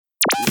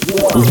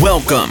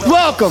Welcome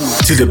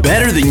to the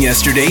Better Than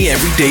Yesterday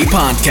Everyday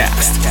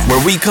Podcast,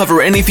 where we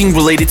cover anything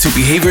related to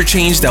behavior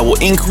change that will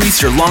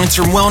increase your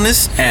long-term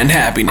wellness and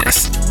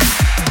happiness.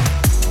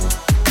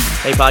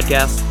 Hey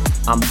podcast,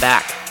 I'm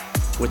back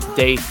with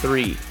day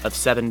 3 of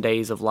 7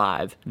 days of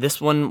live.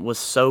 This one was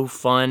so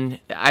fun.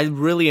 I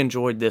really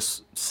enjoyed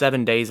this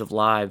 7 days of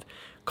live,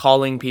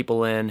 calling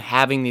people in,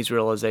 having these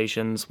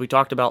realizations. We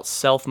talked about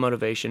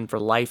self-motivation for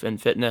life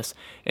and fitness,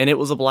 and it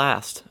was a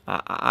blast.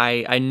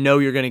 I know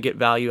you're going to get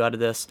value out of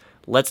this.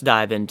 Let's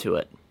dive into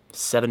it.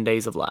 7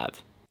 days of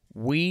live.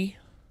 We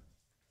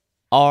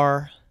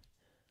are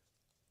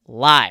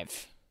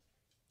live.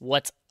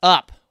 What's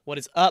up? What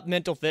is up,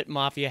 Mental Fit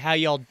Mafia? How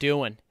y'all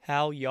doing?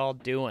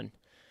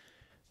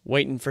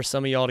 Waiting for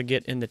some of y'all to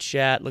get in the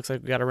chat. Looks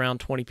like we got around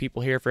 20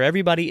 people here. For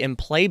everybody in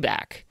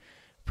playback,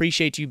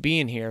 appreciate you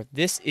being here.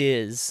 This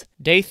is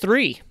day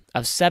 3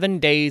 of 7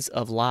 days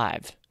of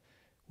live.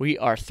 We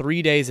are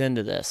 3 days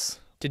into this.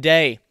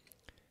 Today,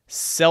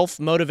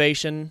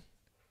 self-motivation,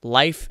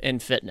 life,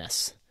 and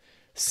fitness.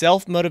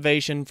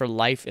 Self-motivation for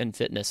life and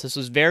fitness. This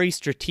was very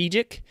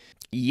strategic.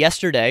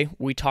 Yesterday,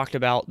 we talked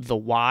about the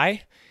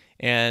why,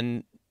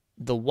 and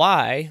the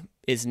why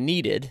is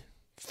needed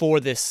for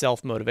this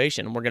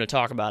self-motivation, and we're going to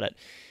talk about it.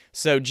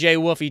 So, Jay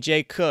Wolfie,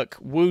 Jay Cook,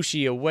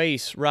 Wooshie,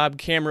 Awace, Rob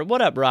Cameron.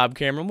 What up, Rob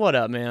Cameron? What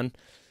up, man?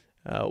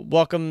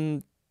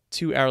 Welcome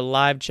to our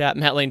live chat.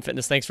 Matt Lane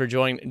Fitness, thanks for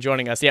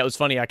joining us. Yeah, it was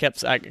funny. I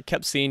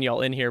kept seeing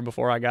y'all in here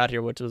before I got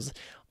here, which was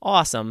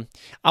awesome.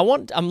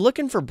 I'm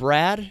looking for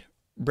Brad.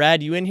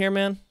 Brad, you in here,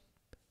 man?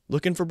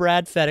 Looking for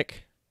Brad Feddick.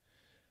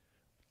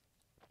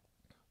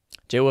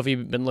 Jay Wolfie,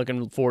 been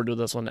looking forward to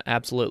this one.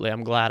 Absolutely.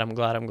 I'm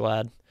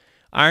glad.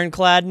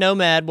 Ironclad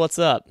Nomad, what's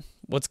up?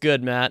 What's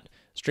good, Matt?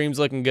 Stream's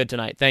looking good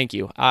tonight. Thank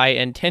you. I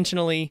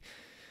intentionally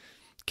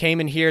came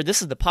in here.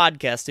 This is the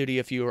podcast studio.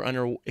 If you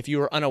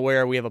were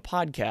unaware, we have a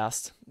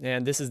podcast,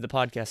 and this is the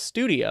podcast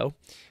studio.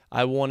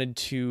 I wanted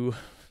to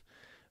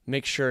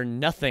make sure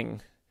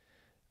nothing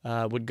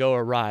would go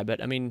awry,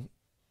 but I mean,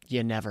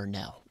 you never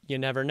know.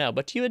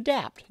 But you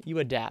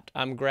adapt.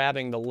 I'm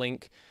grabbing the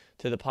link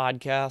to the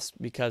podcast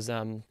because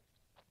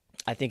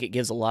I think it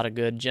gives a lot of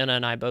good. Jenna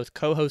and I both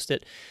co-host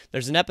it.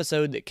 There's an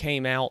episode that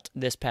came out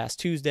this past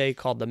Tuesday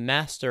called The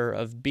Master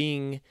of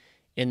Being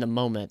in the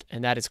Moment,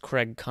 and that is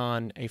Craig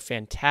Kahn, a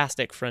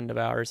fantastic friend of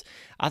ours.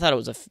 I thought it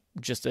was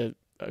just a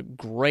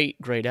great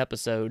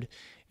episode,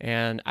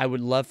 and I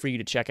would love for you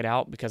to check it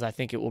out because I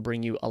think it will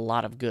bring you a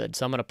lot of good.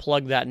 So I'm going to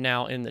plug that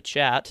now in the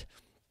chat.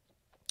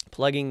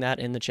 Plugging that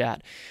in the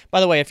chat. By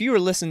the way, if you're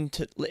listening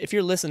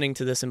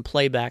to this in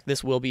playback,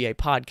 this will be a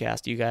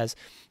podcast, you guys.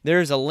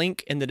 There's a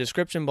link in the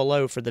description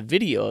below for the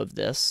video of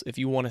this. If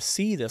you want to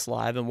see this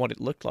live and what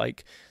it looked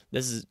like,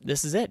 this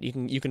is it.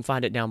 You can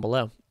find it down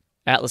below.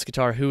 Atlas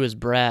Guitar, who is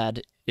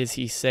Brad? Is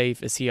he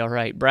safe? Is he all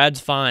right? Brad's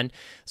fine.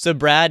 So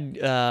Brad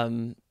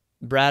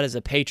is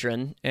a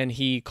patron, and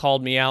he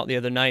called me out the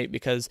other night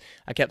because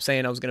I kept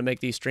saying I was going to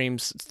make these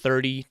streams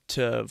 30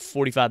 to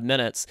 45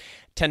 minutes.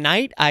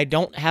 Tonight, I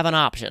don't have an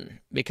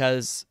option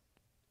because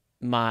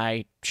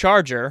my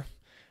charger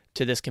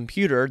to this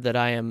computer that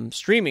I am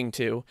streaming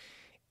to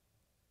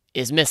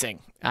is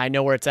missing. I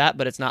know where it's at,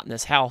 but it's not in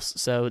this house,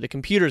 so the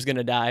computer's going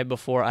to die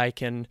before I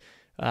can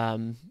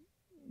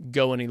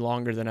go any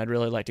longer than I'd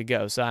really like to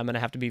go. So I'm going to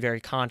have to be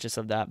very conscious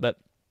of that, but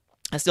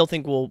I still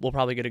think we'll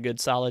probably get a good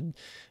solid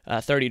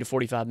 30 to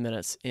 45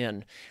 minutes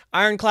in.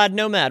 Ironclad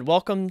Nomad,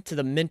 welcome to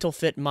the Mental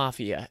Fit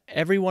Mafia.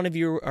 Every one of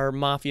you are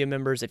Mafia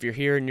members if you're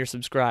here and you're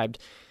subscribed.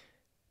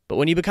 But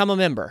when you become a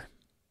member,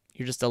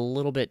 you're just a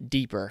little bit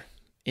deeper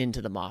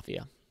into the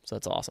Mafia. So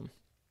that's awesome.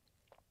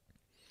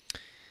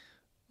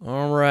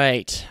 All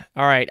right.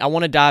 I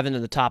want to dive into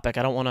the topic.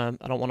 I don't want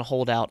to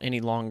hold out any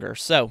longer.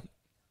 So,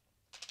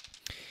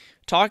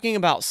 talking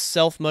about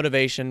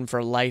self-motivation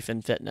for life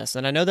and fitness.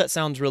 And I know that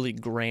sounds really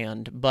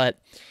grand, but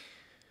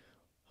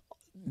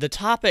the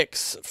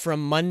topics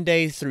from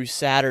Monday through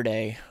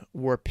Saturday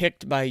were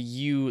picked by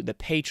you, the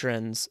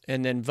patrons,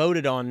 and then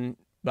voted on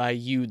by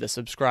you, the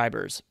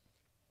subscribers.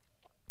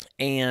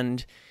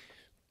 And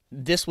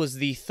this was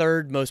the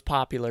third most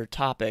popular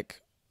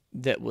topic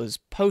that was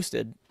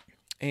posted.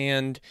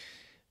 And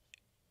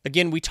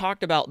again, we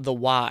talked about the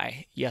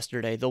why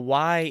yesterday. The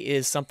why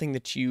is something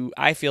that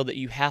I feel that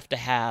you have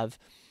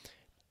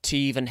to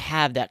even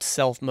have that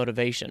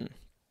self-motivation.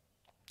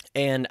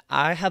 And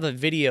I have a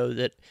video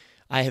that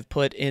I have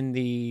put in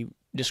the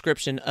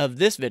description of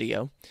this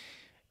video.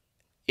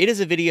 It is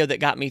a video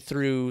that got me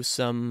through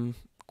some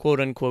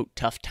quote-unquote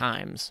tough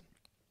times.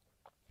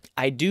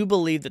 I do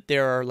believe that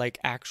there are like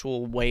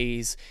actual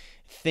ways,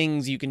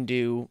 things you can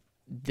do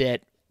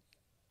that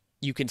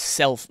you can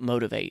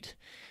self-motivate.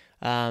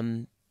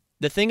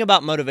 The thing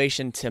about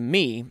motivation to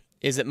me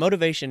is that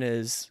motivation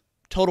is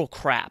total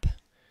crap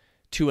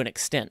to an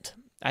extent.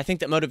 I think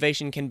that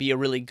motivation can be a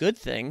really good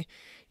thing.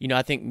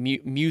 I think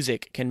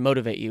music can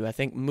motivate you. I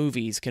think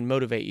movies can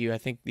motivate you. I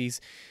think these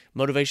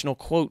motivational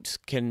quotes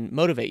can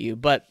motivate you.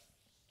 But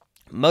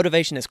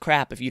motivation is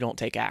crap if you don't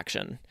take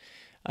action.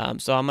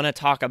 So I'm going to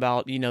talk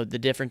about, the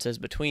differences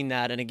between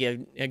that, and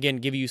again,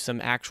 give you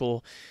some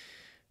actual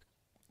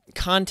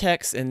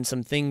context and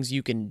some things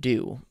you can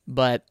do.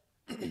 But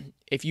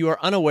if you are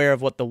unaware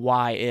of what the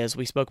why is,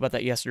 we spoke about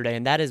that yesterday,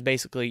 and that is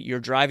basically your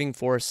driving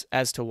force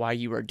as to why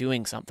you are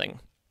doing something.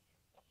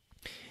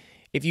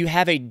 If you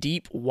have a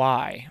deep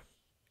why,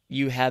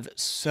 you have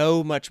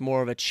so much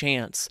more of a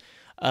chance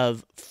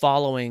of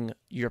following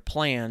your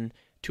plan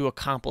to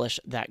accomplish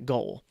that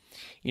goal.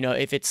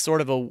 If it's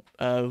sort of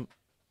a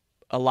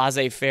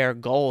laissez-faire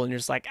goal and you're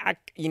just like, I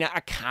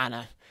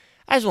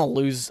just want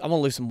to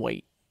lose some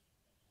weight.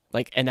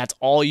 And that's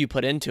all you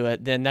put into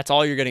it, then that's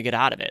all you're going to get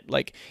out of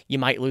it. You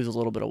might lose a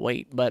little bit of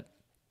weight, but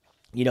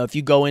if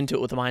you go into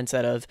it with the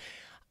mindset of,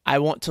 I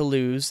want to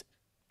lose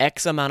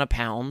X amount of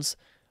pounds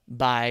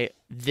by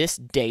this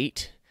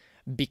date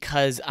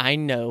because I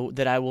know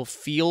that I will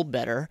feel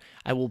better,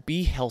 I will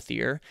be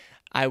healthier,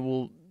 I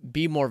will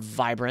be more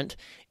vibrant.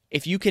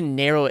 If you can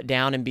narrow it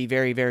down and be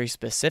very, very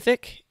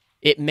specific,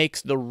 it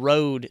makes the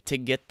road to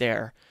get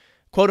there,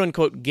 quote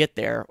unquote, get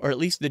there, or at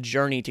least the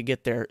journey to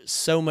get there,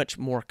 so much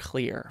more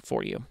clear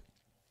for you.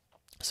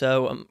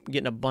 So I'm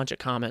getting a bunch of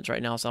comments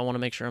right now, so I want to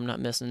make sure I'm not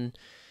missing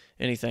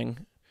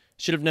anything.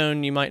 Should have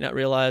known, you might not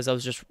realize I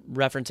was just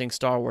referencing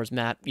Star Wars,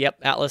 Matt. Yep,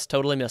 Atlas,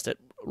 totally missed it.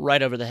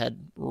 Right over the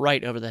head.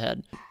 Right over the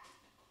head.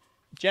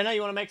 Jenna,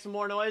 you want to make some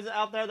more noise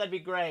out there? That'd be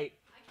great.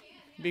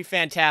 Be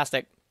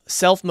fantastic.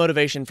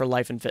 Self-motivation for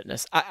life and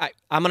fitness.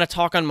 I'm going to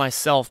talk on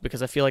myself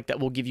because I feel like that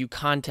will give you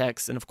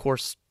context, and of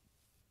course,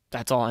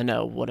 that's all I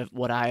know,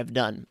 what I have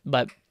done.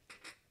 But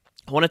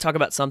I want to talk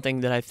about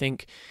something that I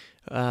think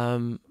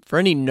for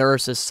any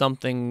nurse is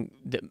something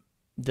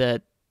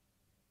that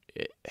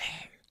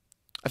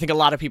I think a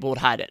lot of people would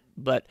hide it,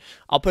 but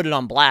I'll put it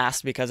on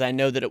blast because I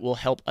know that it will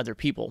help other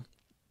people.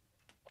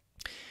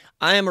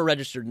 I am a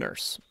registered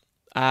nurse.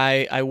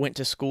 I went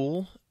to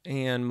school,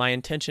 and my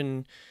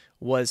intention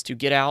was to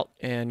get out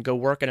and go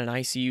work in an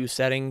ICU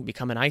setting,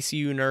 become an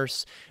ICU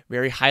nurse,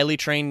 very highly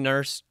trained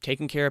nurse,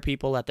 taking care of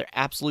people at their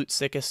absolute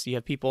sickest. You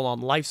have people on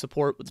life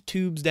support with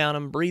tubes down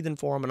them, breathing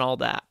for them, and all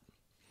that.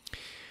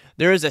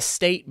 There is a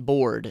state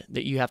board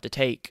that you have to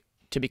take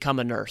to become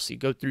a nurse. You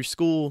go through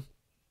school,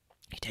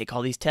 you take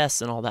all these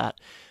tests and all that,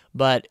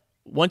 but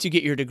once you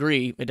get your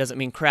degree, it doesn't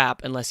mean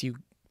crap unless you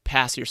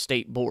pass your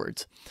state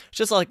boards.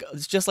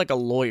 It's just like a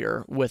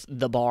lawyer with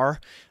the bar.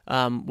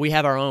 We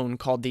have our own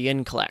called the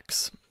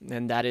NCLEX,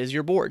 and that is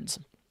your boards.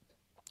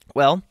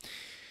 Well,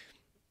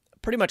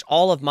 pretty much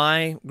all of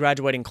my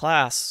graduating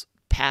class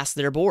passed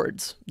their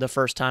boards the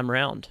first time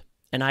around,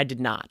 and I did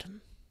not.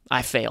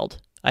 I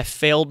failed. I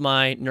failed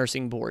my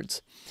nursing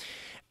boards.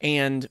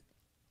 And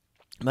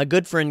my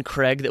good friend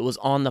Craig that was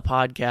on the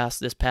podcast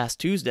this past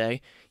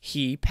Tuesday,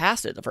 he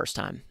passed it the first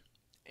time.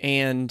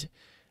 And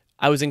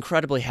I was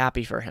incredibly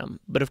happy for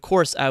him. But of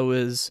course, I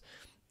was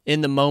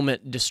in the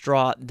moment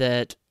distraught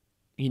that,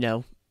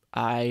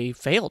 I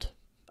failed.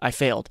 I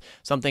failed.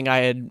 Something I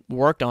had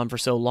worked on for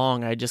so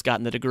long. I had just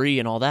gotten the degree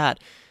and all that.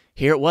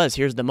 Here it was.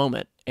 Here's the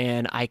moment.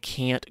 And I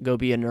can't go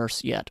be a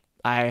nurse yet.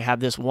 I have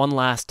this one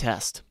last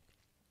test.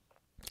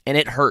 And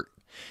it hurt.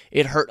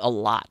 It hurt a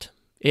lot.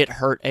 It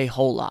hurt a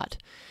whole lot.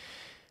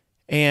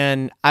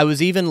 And I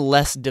was even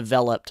less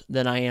developed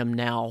than I am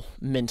now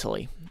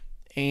mentally.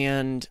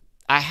 And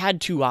I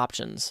had two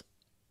options.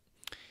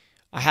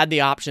 I had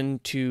the option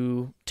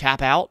to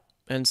tap out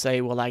and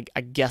say, well, I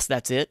guess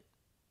that's it.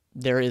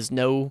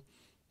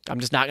 I'm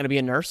just not going to be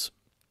a nurse.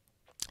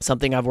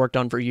 Something I've worked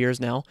on for years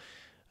now.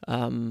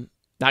 Not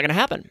going to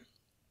happen.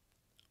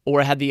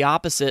 Or I had the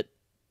opposite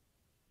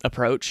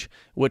approach,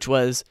 which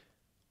was,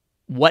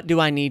 what do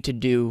I need to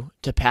do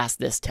to pass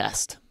this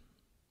test?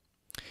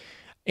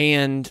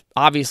 And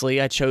obviously,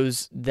 I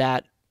chose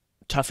that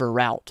tougher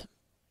route.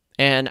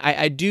 And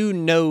I do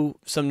know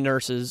some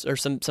nurses or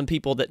some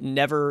people that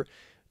never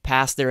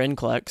passed their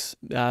NCLEX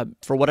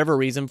for whatever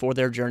reason for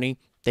their journey.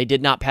 They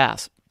did not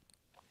pass.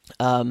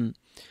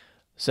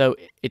 So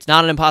it's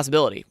not an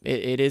impossibility.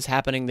 It is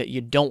happening that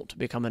you don't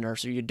become a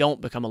nurse or you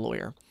don't become a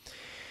lawyer.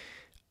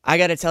 I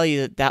got to tell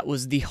you that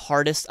was the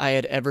hardest I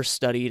had ever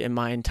studied in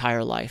my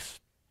entire life.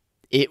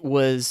 It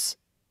was,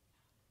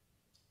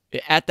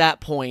 at that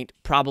point,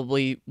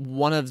 probably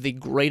one of the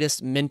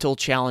greatest mental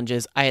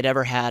challenges I had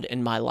ever had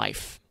in my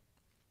life.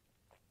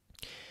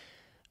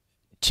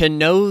 To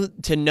know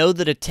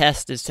that a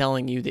test is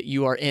telling you that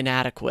you are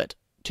inadequate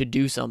to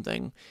do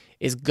something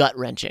is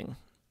gut-wrenching.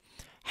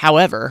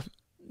 However,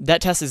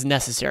 that test is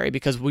necessary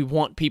because we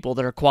want people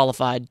that are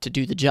qualified to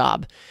do the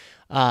job.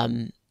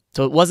 So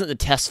it wasn't the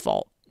test's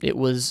fault. It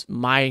was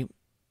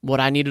what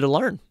I needed to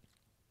learn.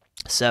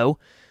 So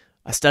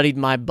I studied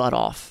my butt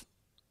off.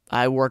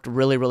 I worked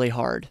really, really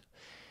hard.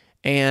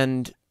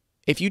 And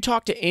if you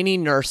talk to any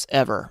nurse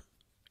ever,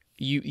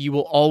 you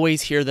will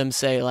always hear them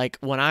say,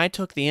 when I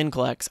took the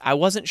NCLEX, I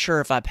wasn't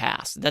sure if I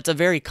passed. That's a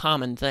very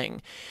common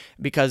thing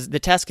because the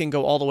test can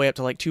go all the way up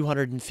to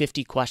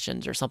 250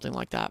 questions or something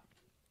like that.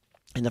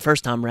 And the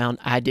first time around,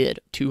 I did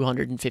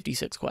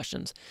 256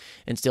 questions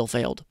and still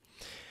failed.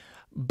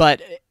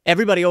 But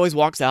everybody always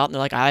walks out and they're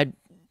like, I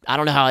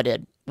don't know how I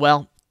did.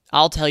 Well,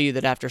 I'll tell you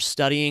that after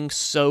studying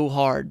so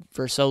hard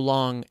for so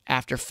long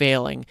after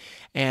failing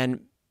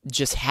and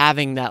just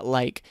having that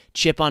like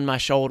chip on my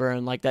shoulder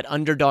and like that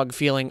underdog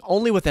feeling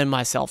only within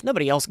myself.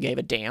 Nobody else gave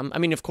a damn. I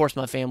mean, of course,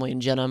 my family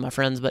and Jenna, my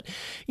friends, but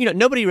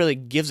nobody really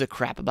gives a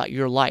crap about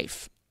your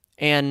life.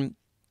 And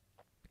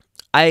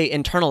I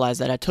internalized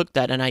that. I took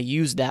that and I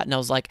used that, and I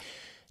was like,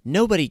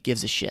 nobody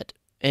gives a shit,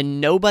 and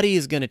nobody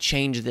is going to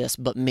change this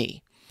but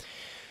me.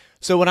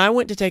 So when I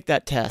went to take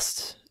that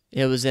test,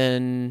 it was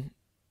in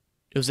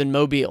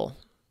Mobile.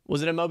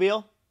 Was it in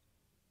Mobile?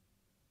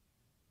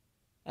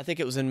 I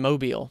think it was in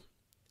Mobile.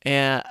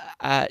 And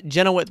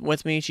Jenna went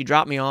with me. She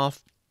dropped me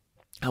off.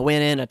 I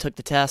went in. I took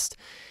the test.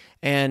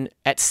 And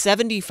at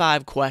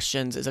 75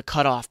 questions is a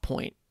cutoff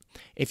point.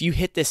 If you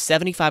hit this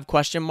 75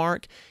 question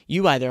mark,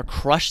 you either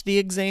crush the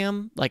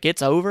exam, like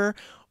it's over,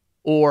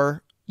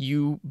 or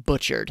you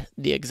butchered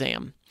the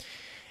exam.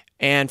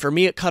 And for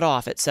me, it cut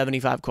off at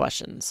 75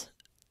 questions.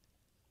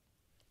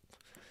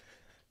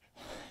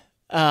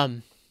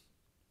 Still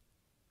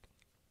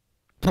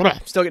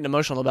getting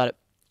emotional about it.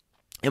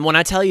 And when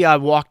I tell you I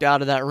walked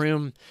out of that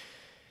room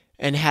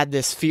and had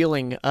this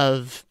feeling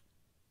of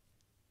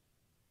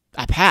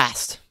I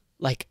passed,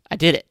 like I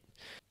did it.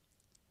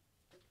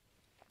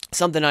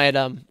 Something I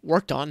had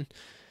worked on,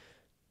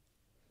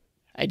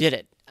 I did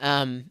it.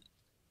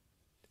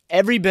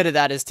 Every bit of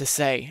that is to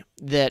say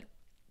that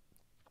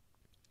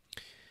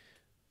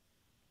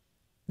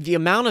the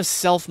amount of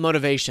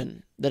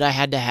self-motivation that I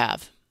had to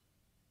have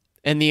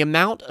and the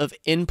amount of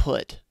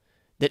input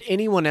that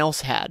anyone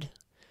else had,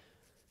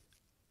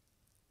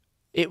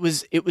 it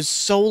was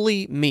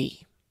solely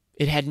me.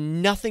 It had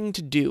nothing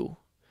to do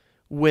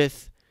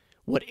with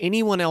what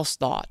anyone else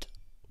thought,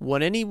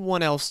 what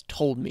anyone else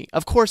told me.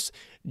 Of course,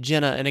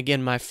 Jenna and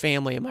again my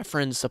family and my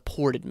friends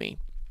supported me.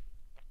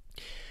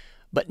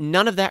 But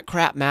none of that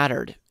crap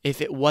mattered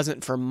if it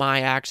wasn't for my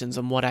actions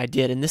and what I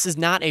did. And this is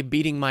not a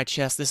beating my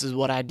chest, this is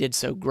what I did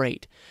so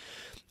great.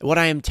 What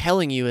I am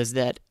telling you is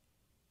that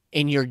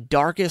in your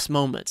darkest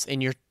moments,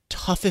 in your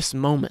toughest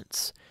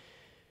moments,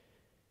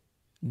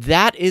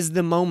 that is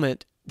the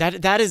moment,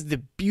 that is the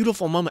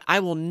beautiful moment. I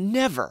will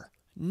never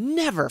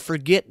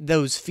forget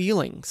those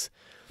feelings.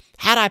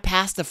 Had I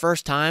passed the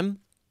first time,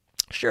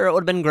 sure, it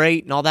would have been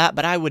great and all that,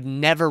 but I would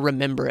never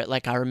remember it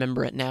like I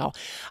remember it now.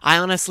 I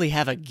honestly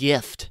have a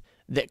gift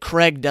that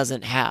Craig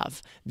doesn't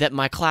have, that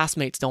my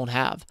classmates don't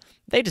have.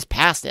 They just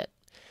passed it.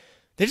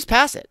 They just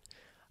passed it.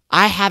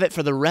 I have it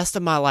for the rest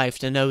of my life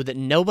to know that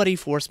nobody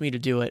forced me to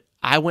do it.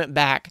 I went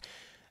back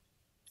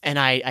and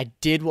I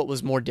did what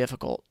was more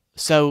difficult.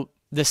 So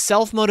the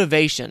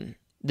self-motivation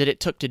that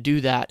it took to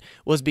do that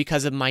was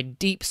because of my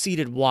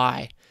deep-seated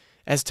why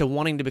as to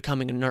wanting to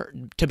become a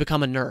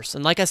nurse.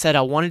 And like I said,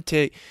 I wanted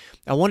to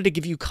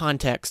give you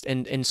context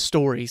and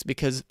stories,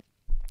 because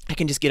I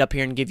can just get up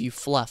here and give you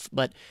fluff,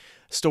 but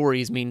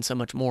stories mean so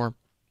much more.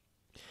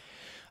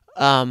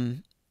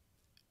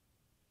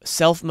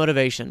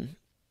 Self-motivation,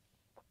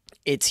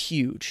 it's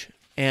huge.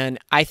 And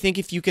I think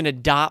if you can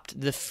adopt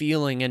the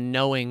feeling and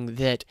knowing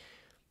that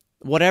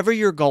whatever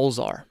your goals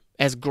are,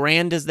 as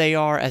grand as they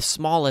are, as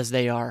small as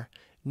they are,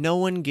 no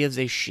one gives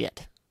a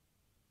shit.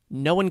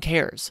 No one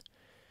cares.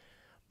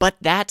 But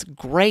that's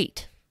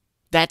great.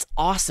 That's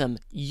awesome.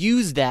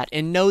 Use that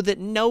and know that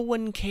no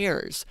one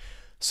cares.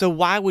 So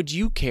why would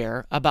you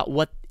care about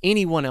what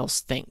anyone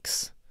else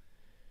thinks?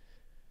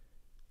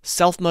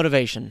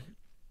 Self-motivation.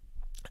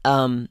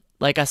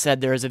 Like I said,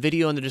 there is a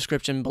video in the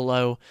description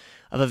below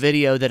of a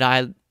video that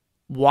I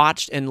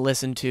watched and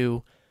listened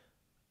to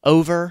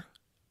over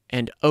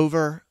and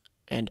over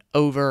and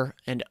over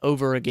and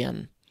over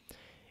again.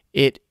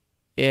 It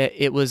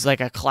was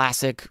like a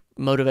classic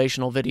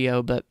motivational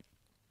video, but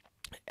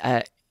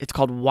it's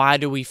called Why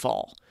Do We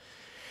Fall?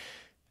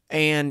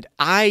 And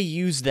I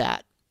used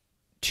that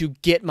to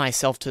get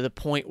myself to the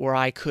point where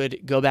I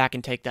could go back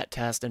and take that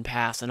test and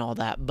pass and all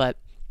that. But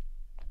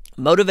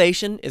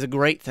motivation is a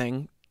great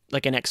thing,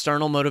 like an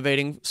external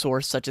motivating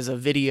source such as a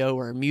video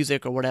or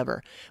music or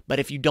whatever. But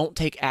if you don't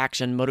take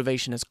action,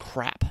 motivation is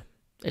crap.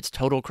 It's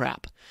total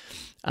crap.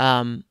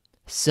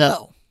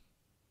 So,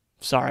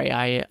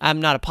 sorry, I'm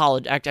not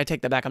apologizing. I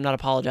take that back. I'm not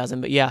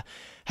apologizing. But yeah,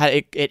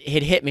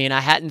 it hit me, and I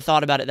hadn't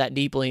thought about it that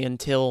deeply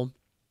until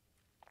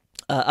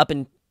I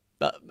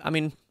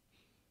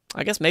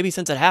guess maybe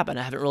since it happened,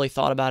 I haven't really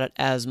thought about it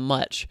as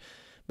much.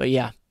 But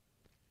yeah.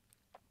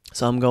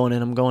 So I'm going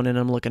in,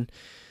 I'm looking.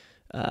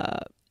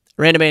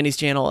 Random Andy's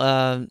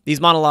channel.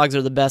 These monologues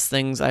are the best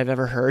things I've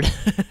ever heard.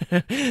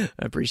 I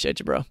appreciate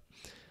you, bro.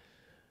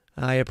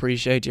 I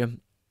appreciate you.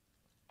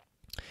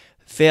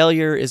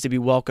 Failure is to be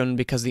welcomed,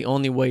 because the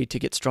only way to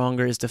get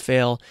stronger is to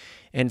fail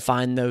and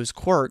find those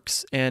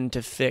quirks and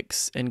to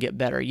fix and get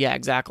better. Yeah,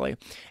 exactly.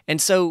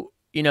 And so,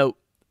 I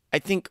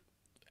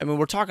mean,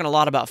 we're talking a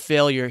lot about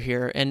failure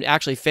here, and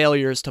actually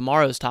failure is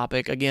tomorrow's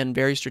topic. Again,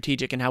 very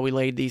strategic in how I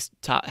laid these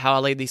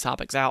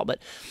topics out. But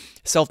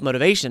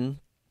self-motivation,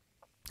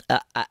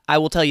 I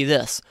will tell you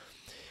this.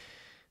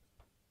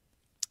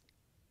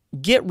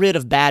 Get rid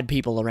of bad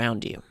people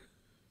around you.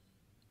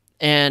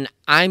 And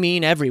I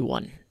mean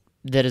everyone.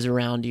 that is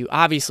around you.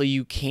 Obviously,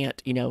 you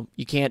can't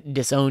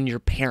disown your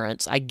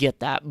parents. I get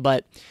that,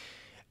 but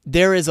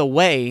there is a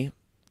way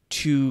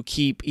to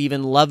keep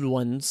even loved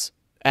ones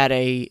at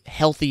a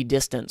healthy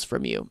distance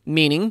from you,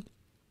 meaning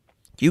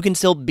you can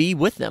still be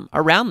with them,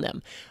 around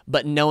them,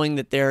 but knowing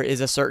that there is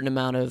a certain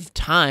amount of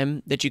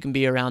time that you can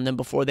be around them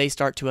before they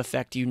start to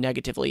affect you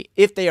negatively,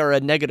 if they are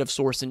a negative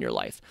source in your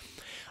life.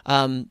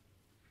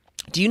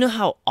 Do you know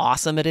how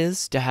awesome it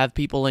is to have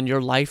people in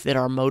your life that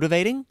are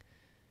motivating?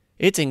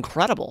 It's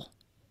incredible.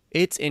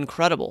 It's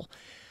incredible.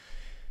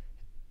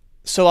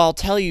 So I'll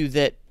tell you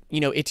that,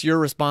 it's your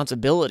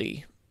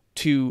responsibility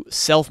to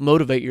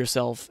self-motivate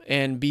yourself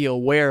and be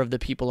aware of the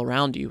people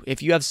around you.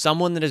 If you have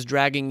someone that is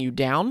dragging you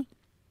down,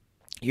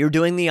 you're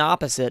doing the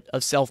opposite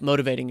of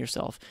self-motivating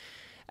yourself.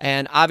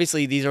 And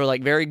obviously these are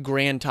like very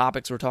grand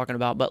topics we're talking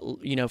about, but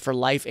for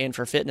life and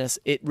for fitness,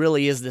 it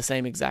really is the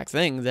same exact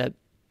thing, that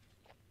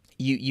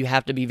you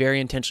have to be very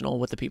intentional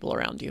with the people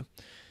around you.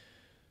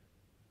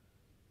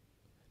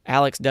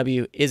 Alex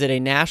W., is it a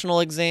national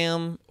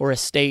exam or a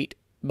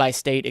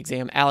state-by-state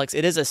exam? Alex,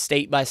 it is a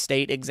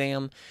state-by-state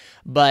exam,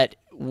 but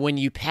when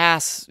you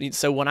pass,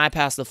 so when I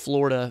passed the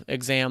Florida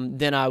exam,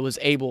 then I was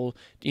able,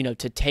 to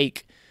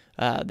take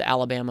the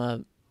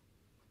Alabama.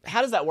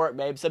 How does that work,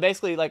 babe? So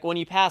basically, like when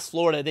you pass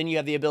Florida, then you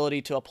have the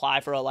ability to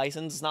apply for a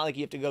license. It's not like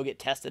you have to go get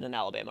tested in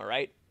Alabama,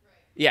 right?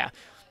 Yeah.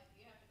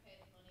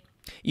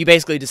 You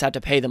basically just have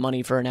to pay the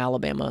money for an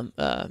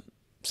Alabama.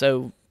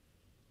 So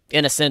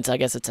in a sense, I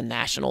guess it's a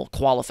national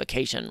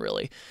qualification,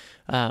 really.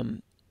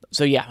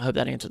 So yeah, I hope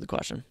that answered the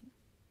question.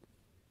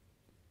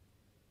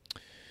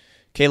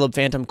 Caleb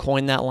Phantom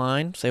coined that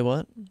line. Say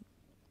what?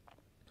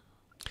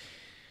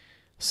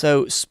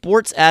 So,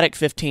 Sports Addict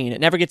 15.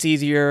 It never gets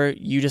easier.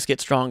 You just get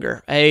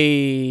stronger.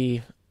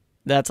 Hey,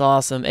 that's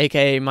awesome.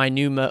 AKA my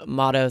new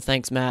motto.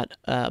 Thanks, Matt.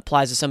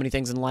 Applies to so many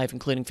things in life,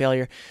 including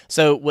failure.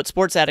 So, what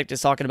Sports Addict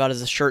is talking about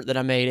is a shirt that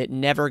I made. It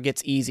never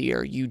gets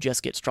easier. You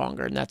just get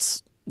stronger, and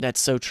that's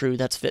so true.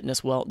 That's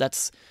fitness.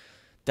 That's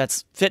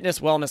fitness,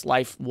 wellness,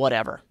 life,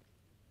 whatever.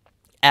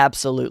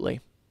 Absolutely.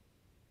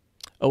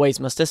 Oh wait,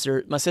 my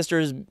sister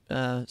is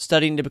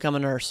studying to become a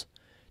nurse.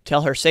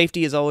 Tell her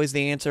safety is always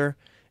the answer.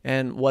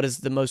 And what is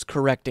the most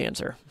correct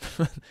answer?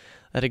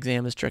 That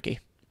exam is tricky.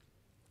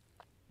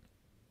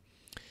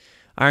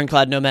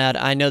 Ironclad Nomad,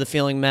 I know the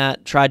feeling,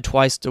 Matt. Tried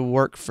twice to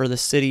work for the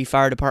city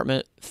fire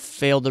department.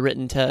 Failed the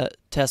written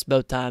test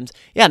both times.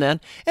 Yeah, man.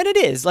 And it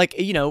is. Like,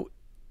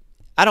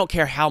 I don't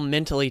care how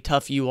mentally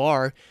tough you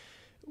are.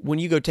 When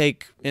you go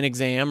take an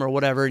exam or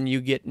whatever and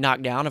you get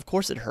knocked down, of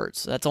course it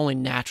hurts. That's only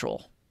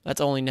natural.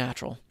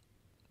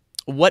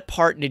 What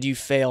part did you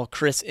fail?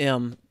 Chris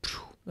M.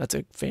 That's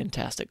a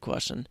fantastic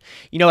question.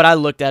 You know what? I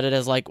looked at it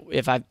as like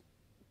if I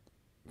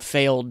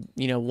failed,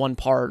 one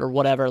part or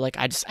whatever, like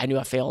I knew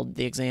I failed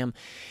the exam.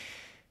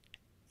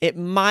 It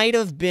might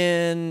have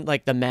been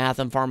like the math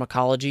and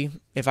pharmacology,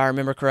 if I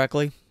remember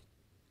correctly.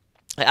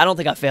 I don't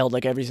think I failed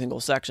like every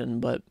single section,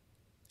 but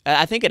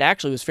I think it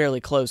actually was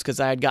fairly close because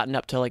I had gotten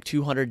up to like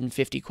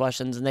 250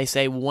 questions, and they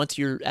say once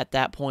you're at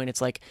that point, it's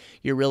like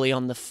they're really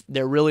on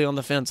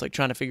the fence, like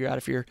trying to figure out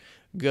if you're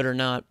good or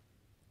not.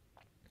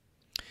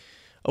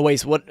 Oh,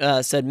 wait, so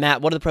what said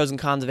Matt, what are the pros and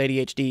cons of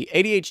ADHD?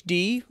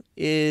 ADHD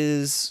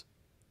is,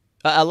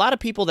 a lot of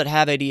people that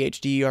have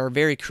ADHD are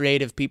very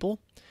creative people.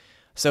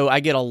 So I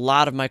get a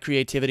lot of my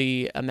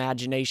creativity,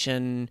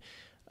 imagination,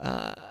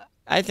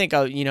 I think,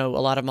 a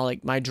lot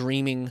of my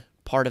dreaming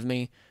part of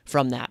me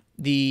from that.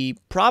 The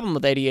problem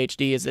with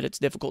ADHD is that it's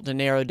difficult to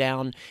narrow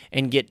down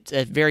and get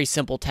a very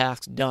simple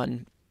tasks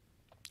done.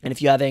 And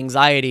if you have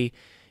anxiety,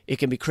 it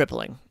can be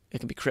crippling.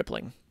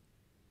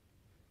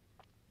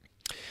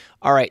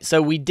 All right,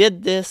 so we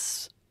did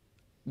this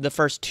the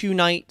first 2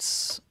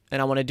 nights,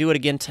 and I want to do it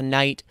again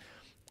tonight.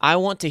 I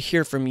want to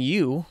hear from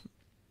you.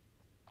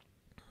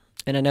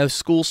 And I know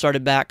school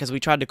started back because we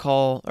tried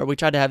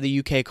to have the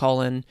UK call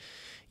in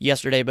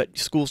yesterday, but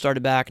school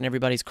started back and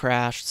everybody's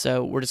crashed.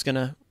 So we're just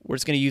gonna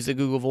use the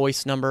Google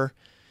Voice number.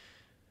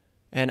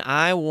 And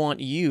I want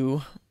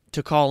you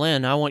to call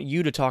in. I want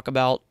you to talk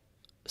about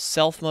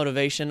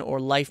self-motivation or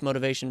life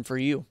motivation for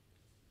you,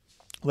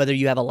 whether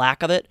you have a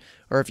lack of it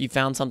or if you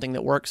found something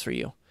that works for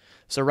you.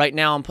 So right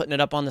now I'm putting it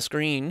up on the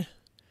screen.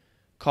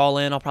 Call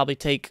in. I'll probably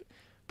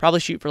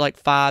shoot for like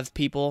 5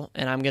 people,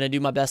 and I'm going to do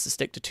my best to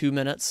stick to 2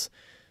 minutes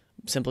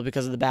simply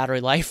because of the battery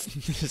life.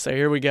 So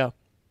here we go.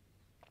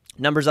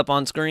 Numbers up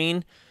on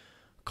screen.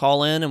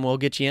 Call in and we'll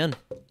get you in.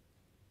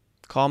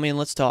 Call me and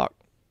let's talk.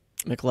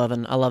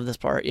 McLevin, I love this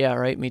part. Yeah,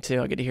 right, me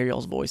too. I get to hear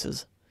y'all's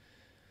voices.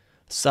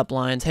 Sup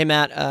lines. Hey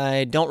Matt,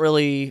 I don't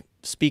really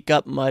speak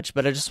up much,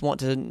 but I just want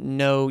to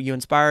know you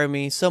inspire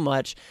me so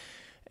much,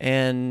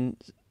 and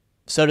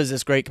so does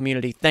this great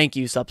community. Thank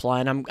you,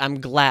 Supline. I'm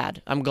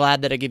glad. I'm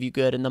glad that I give you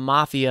good. And the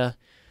Mafia,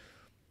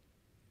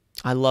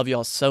 I love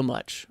y'all so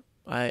much.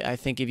 I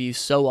think of you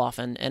so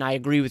often, and I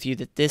agree with you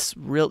that this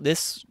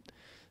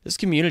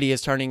community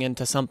is turning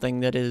into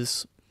something that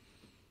is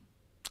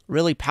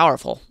really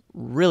powerful.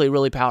 Really,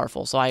 really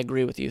powerful. So I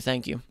agree with you.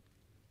 Thank you.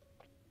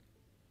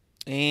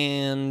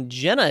 And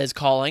Jenna is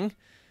calling.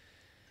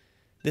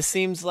 This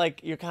seems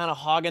like you're kind of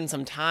hogging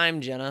some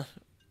time, Jenna.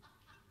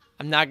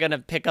 I'm not gonna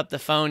pick up the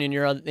phone and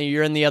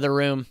you're in the other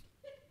room.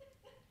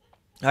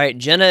 All right,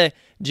 Jenna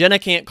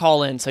can't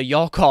call in, so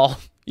y'all call.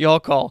 Y'all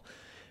call.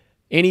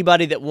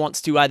 Anybody that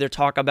wants to either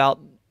talk about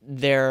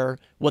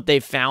what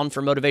they've found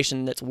for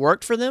motivation that's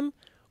worked for them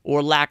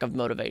or lack of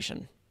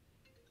motivation.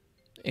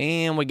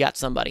 And we got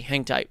somebody.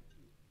 Hang tight.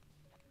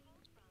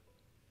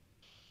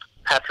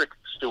 Patrick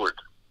Stewart.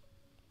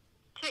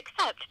 To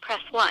accept, press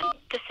 1.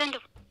 To send a...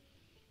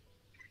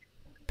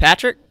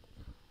 Patrick?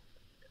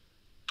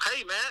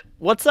 Hey, Matt.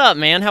 What's up,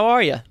 man? How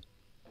are you?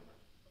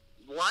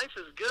 Life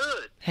is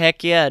good.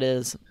 Heck yeah, it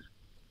is.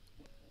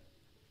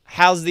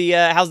 How's the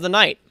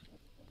night?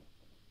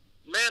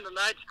 Man, the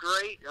night's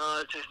great.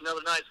 It's just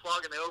another night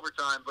slogging the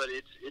overtime, but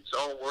it's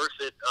all worth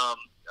it. I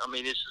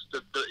mean, it's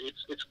just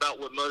it's about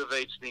what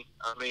motivates me.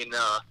 I mean,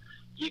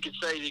 you could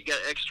say you got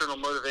external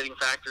motivating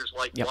factors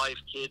like wife,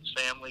 kids,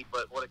 family,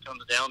 but what it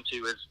comes down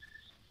to is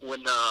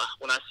when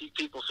I see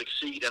people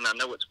succeed and I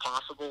know it's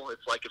possible.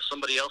 It's like if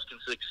somebody else can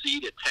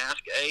succeed at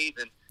task A,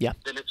 then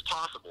it's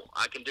possible.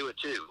 I can do it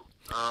too.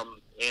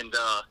 And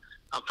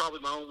I'm probably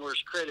my own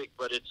worst critic,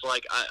 but it's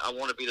like I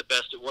want to be the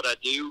best at what I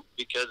do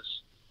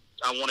because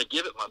I want to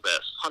give it my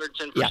best,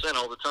 110%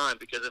 all the time,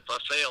 because if I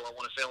fail, I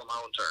want to fail on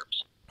my own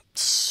terms.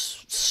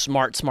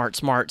 Smart,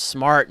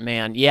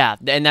 man. Yeah,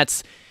 and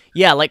that's,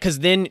 because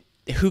then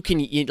who can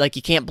you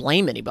can't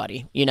blame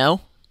anybody, you know?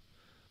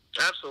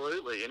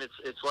 Absolutely, and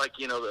it's like,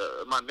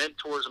 my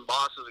mentors and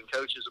bosses and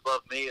coaches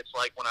above me, it's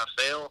like when I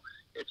fail,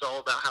 it's all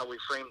about how we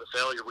frame the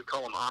failure. We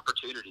call them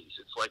opportunities.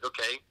 It's like,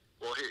 okay,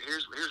 well,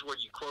 here's where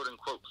you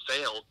quote-unquote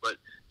failed, but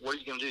what are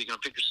you going to do? You're going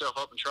to pick yourself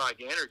up and try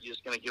again, or are you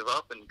just going to give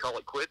up and call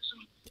it quits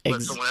and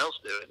let someone else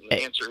do it? And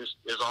the answer is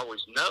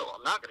always no,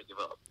 I'm not going to give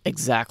up.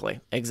 Exactly.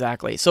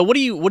 So what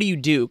do you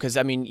do? Because,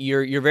 I mean,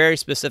 you're very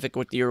specific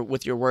with your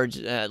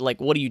words.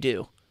 Like, what do you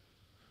do?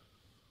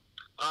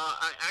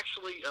 I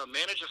actually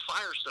manage a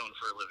Firestone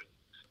for a living.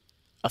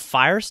 A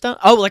Firestone?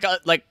 Oh, like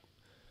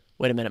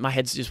wait a minute, my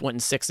head's just went in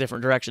 6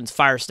 different directions.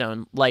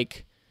 Firestone,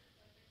 like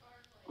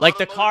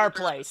the car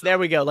place. There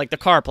we go, like the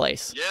car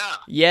place. Yeah.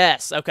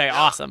 Yes. Okay.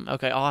 Yeah.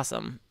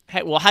 Awesome.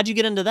 Hey, well, how'd you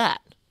get into that?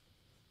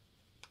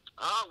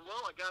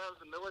 Well, I got out of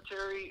the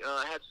military.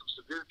 I had some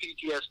severe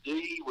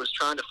PTSD. Was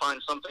trying to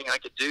find something I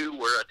could do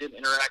where I didn't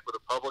interact with the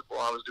public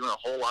while I was doing a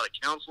whole lot of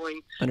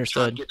counseling.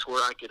 Understood. Trying to get to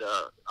where I could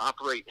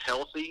operate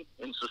healthy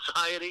in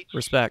society.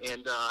 Respect.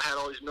 And I had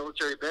all these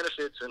military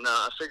benefits, and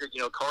I figured,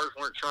 cars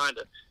weren't trying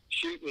to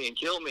shoot me and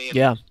kill me,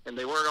 and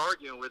they weren't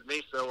arguing with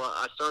me. So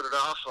I started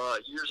off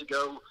years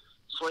ago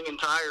slinging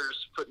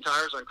tires, putting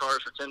tires on cars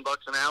for $10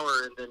 an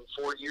hour, and then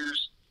 4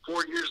 years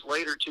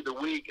later to the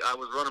week, I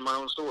was running my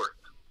own store.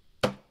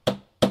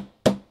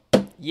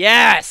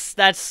 Yes,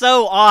 that's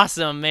so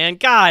awesome, man.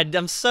 God,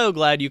 I'm so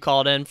glad you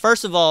called in.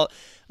 First of all,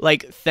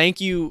 thank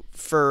you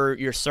for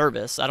your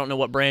service. I don't know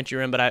what branch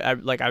you're in, but I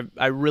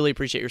really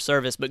appreciate your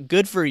service. But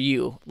good for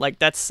you.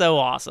 That's so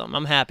awesome.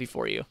 I'm happy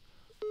for you.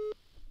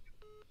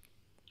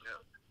 Yeah.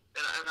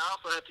 And I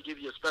also have to give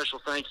you a special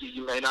thank you.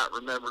 You may not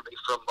remember me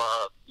from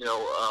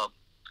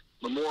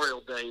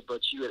Memorial Day,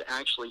 but you had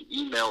actually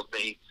emailed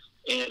me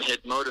and had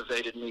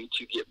motivated me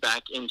to get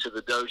back into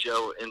the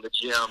dojo and the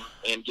gym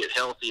and get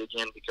healthy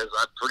again, because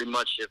I pretty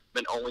much have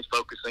been only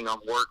focusing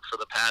on work for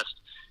the past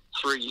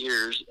 3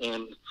 years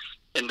and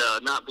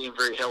not being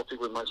very healthy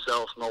with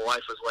myself. My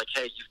wife was like,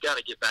 hey, you've got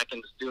to get back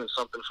into doing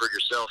something for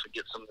yourself and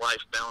get some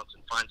life balance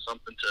and find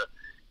something to,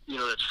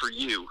 that's for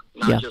you,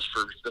 not just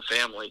for the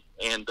family.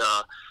 And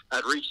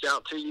I'd reached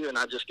out to you, and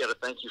I just got to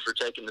thank you for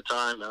taking the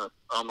time on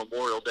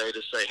Memorial Day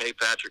to say, hey,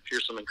 Patrick,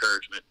 here's some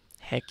encouragement.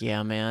 Heck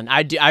yeah, man.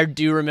 I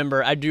do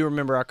remember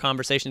our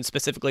conversation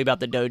specifically about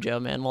the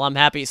dojo, man. Well, I'm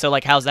happy. So,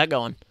 how's that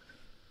going?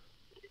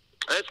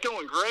 It's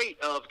going great.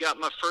 I've got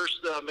my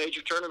first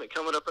major tournament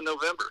coming up in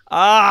November.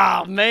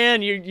 Oh,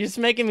 man, you're just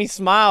making me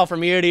smile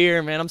from ear to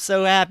ear, man. I'm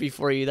so happy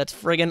for you. That's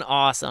friggin'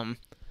 awesome.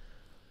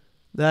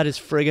 That is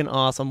friggin'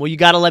 awesome. Well, you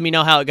got to let me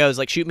know how it goes.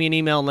 Shoot me an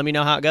email and let me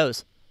know how it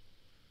goes.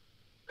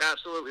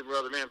 Absolutely,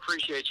 brother, man.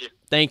 Appreciate you.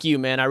 Thank you,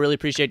 man. I really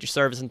appreciate your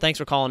service, and thanks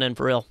for calling in,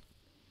 for real.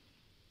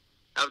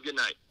 Have a good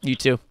night. You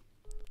too.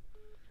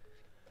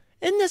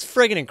 Isn't this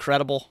friggin'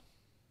 incredible?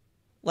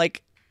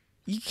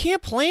 You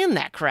can't plan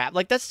that crap.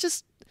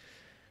 That's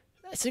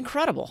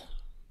incredible.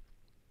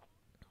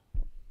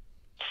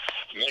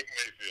 Nick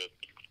Mayfield.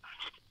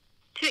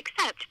 To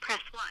accept, press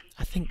 1.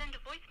 I think... Send a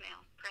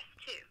voicemail, press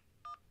 2.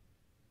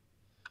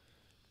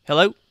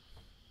 Hello?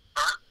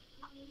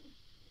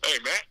 Hey,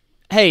 Matt.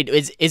 Hey,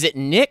 is it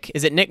Nick?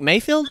 Is it Nick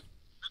Mayfield?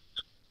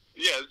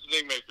 Yeah, this is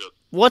Nick Mayfield.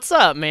 What's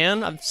up,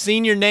 man? I've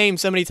seen your name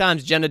so many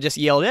times. Jenna just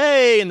yelled,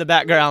 hey, in the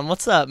background.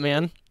 What's up,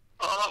 man?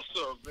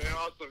 Awesome, man.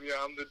 Awesome. Yeah,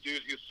 I'm the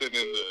dude who's sitting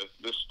in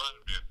the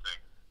Spider-Man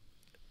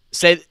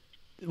thing.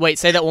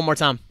 Say that one more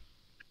time.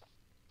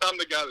 I'm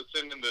the guy that's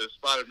sitting in the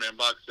Spider-Man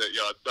box set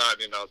y'all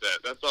signed and all that.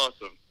 That's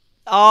awesome.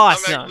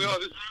 Awesome. I'm actually,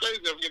 this is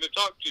crazy. I'm going to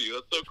talk to you.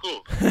 That's so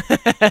cool.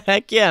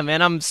 Heck yeah,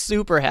 man. I'm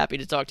super happy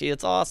to talk to you.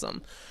 It's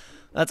awesome.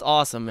 That's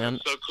awesome, man.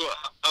 So cool.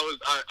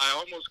 I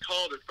almost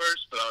called at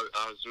first, but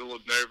I was a little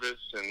nervous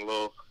and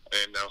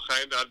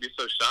I'd be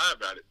so shy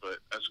about it. But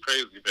that's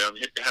crazy, man.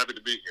 I'm happy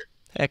to be here.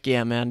 Heck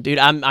yeah, man, dude.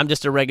 I'm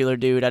just a regular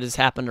dude. I just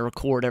happen to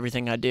record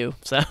everything I do.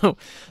 So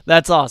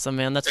that's awesome,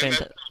 man. That's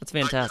fantastic. That's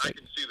fantastic. I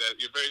can see that.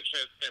 You're very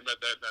transparent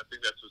about that, and I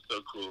think that's what's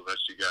so cool about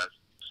you guys.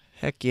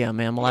 Heck yeah,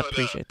 man. Well, I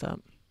appreciate that.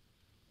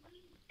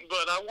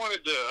 But I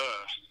wanted to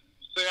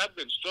say I've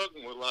been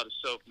struggling with a lot of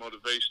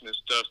self-motivation and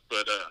stuff,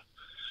 but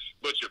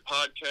your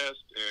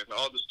podcast and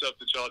all the stuff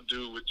that y'all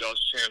do with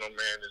y'all's channel,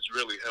 man, has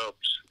really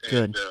helped.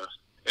 Good.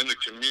 And the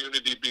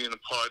community, being a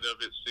part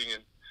of it,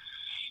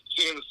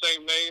 seeing the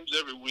same names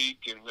every week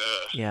and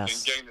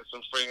gaining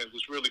some friends,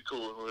 it's really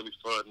cool and really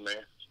fun,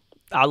 man.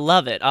 I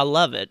love it. I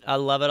love it. I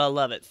love it. I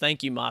love it.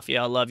 Thank you,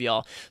 Mafia. I love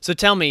y'all. So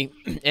tell me,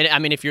 and I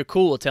mean, if you're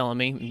cool with telling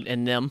me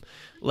and them,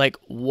 like,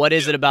 what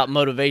is it about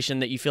motivation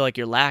that you feel like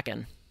you're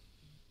lacking?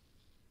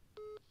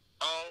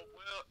 Oh,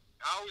 well,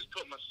 I always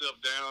put myself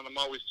down. I'm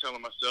always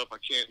telling myself I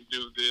can't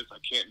do this, I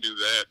can't do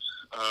that.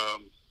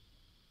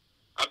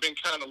 I've been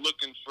kind of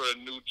looking for a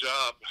new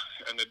job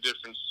in a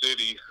different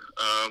city,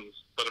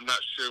 but I'm not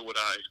sure what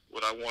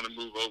I want to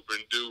move over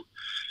and do.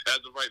 As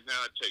of right now,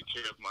 I take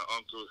care of my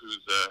uncle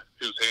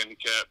who's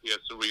handicapped. He has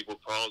cerebral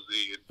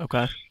palsy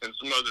and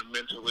some other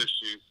mental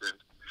issues.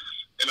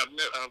 And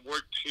I've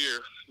worked here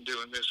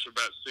doing this for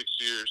about 6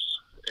 years,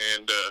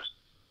 and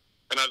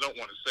I don't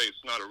want to say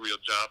it's not a real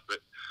job,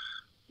 but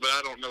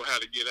I don't know how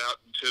to get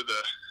out into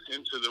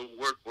the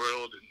work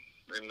world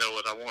and know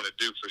what I want to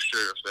do for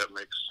sure, if that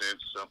makes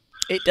sense. So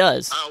it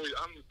does.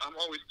 I'm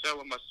always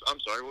telling myself. I'm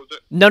sorry, what was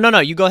it? No.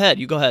 You go ahead.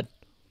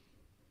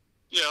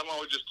 Yeah, I'm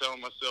always just telling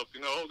myself,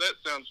 oh, that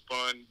sounds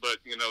fun, but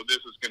this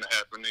is going to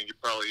happen, and you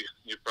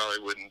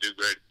probably wouldn't do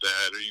great at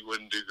that, or you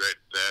wouldn't do great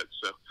at that.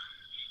 So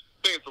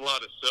I think it's a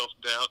lot of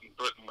self-doubt and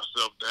putting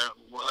myself down.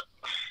 What?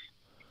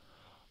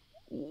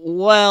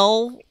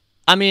 Well,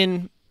 I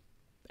mean,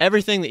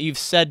 everything that you've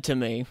said to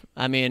me,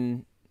 I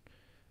mean,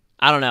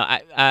 I don't know.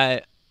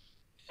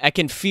 I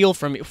can feel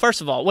from you.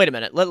 First of all, wait a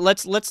minute.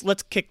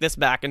 Let's kick this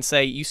back and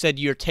say you said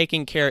you're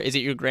taking care. Is it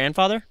your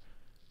grandfather?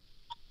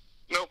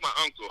 No, my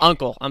uncle.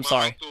 Uncle, I'm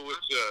sorry. My uncle was,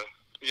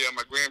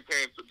 my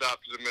grandparents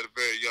adopted him at a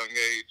very young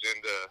age,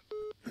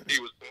 and he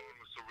was born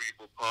with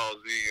cerebral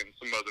palsy and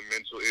some other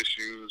mental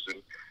issues,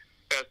 and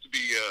has to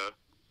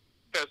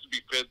be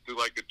fed through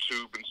like a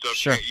tube and stuff.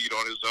 Sure. Can't eat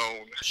on his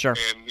own. Sure.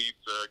 And needs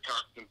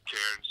constant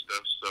care and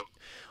stuff.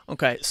 So.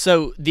 Okay,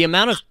 so the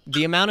amount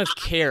of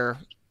care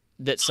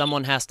that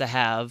someone has to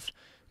have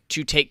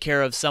to take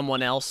care of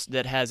someone else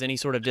that has any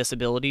sort of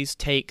disabilities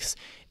takes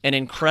an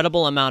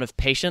incredible amount of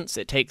patience.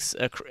 It takes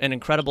an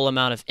incredible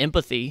amount of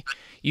empathy.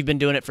 You've been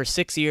doing it for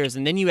 6 years,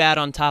 and then you add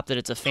on top that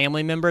it's a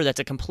family member. That's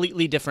a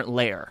completely different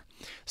layer.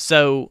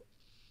 So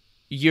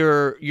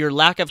your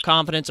lack of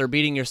confidence or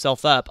beating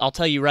yourself up, I'll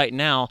tell you right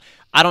now,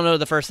 I don't know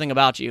the first thing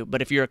about you,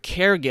 but if you're a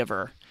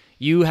caregiver,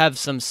 you have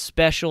some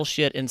special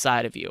shit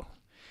inside of you.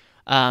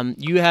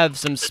 You have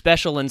some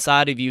special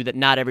inside of you that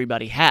not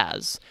everybody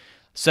has.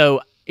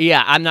 So,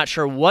 yeah, I'm not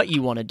sure what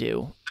you want to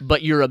do,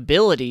 but your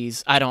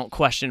abilities, I don't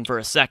question for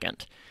a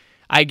second.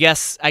 I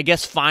guess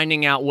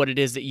finding out what it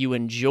is that you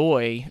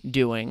enjoy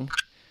doing,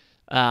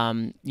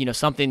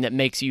 something that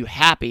makes you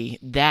happy,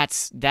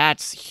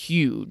 that's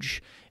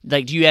huge.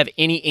 Like, do you have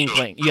any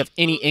inkling? You have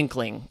any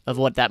inkling of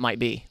what that might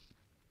be?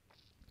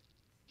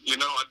 I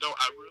don't.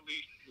 I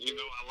really,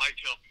 I like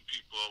helping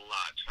people a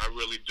lot. I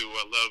really do.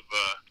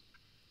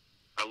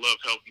 I love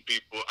helping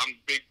people. I'm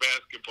a big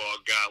basketball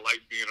guy. I like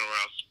being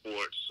around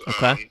sports.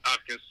 Okay.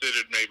 I've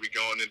considered maybe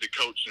going into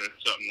coaching or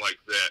something like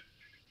that,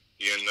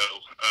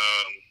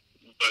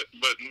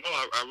 But no,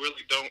 I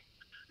really don't.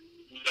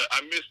 I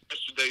missed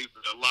yesterday's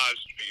live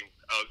stream.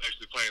 I was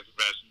actually playing some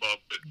basketball,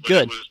 but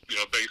Good. It was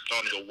based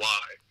on the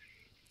why.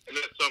 And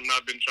that's something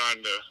I've been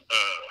trying to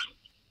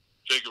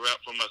figure out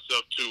for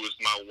myself, too, is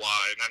my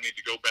why. And I need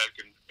to go back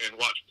and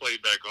watch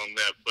playback on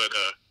that. But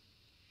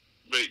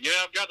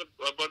yeah, I've got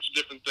a bunch of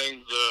different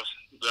things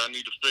that I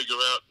need to figure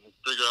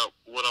out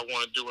what I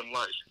want to do in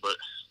life. But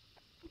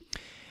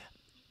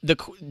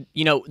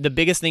the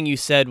biggest thing you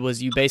said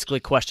was you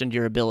basically questioned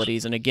your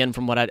abilities. And again,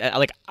 from what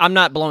I'm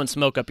not blowing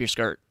smoke up your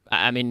skirt.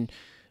 I mean,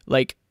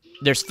 like,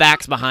 there's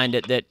facts behind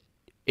it that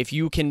if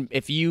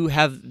you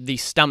have the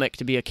stomach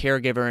to be a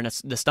caregiver and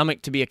the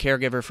stomach to be a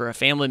caregiver for a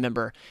family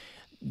member,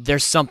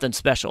 there's something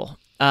special.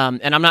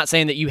 And I'm not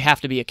saying that you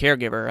have to be a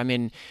caregiver. I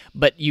mean,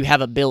 but you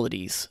have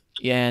abilities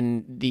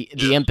and the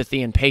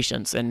empathy and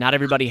patience, and not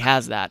everybody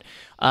has that.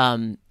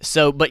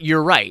 But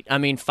you're right. I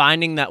mean,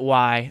 finding that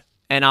why,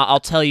 and I'll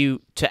tell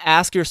you, to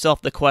ask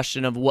yourself the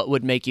question of what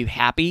would make you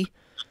happy,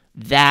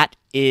 that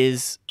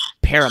is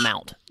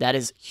paramount. That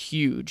is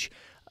huge.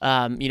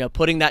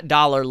 Putting that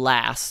dollar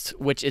last,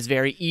 which is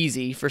very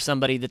easy for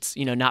somebody that's,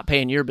 not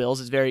paying your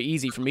bills. It's very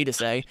easy for me to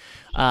say.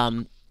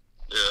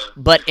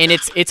 But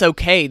it's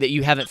okay that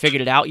you haven't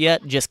figured it out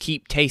yet. Just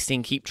keep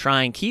tasting, keep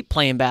trying, keep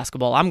playing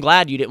basketball. I'm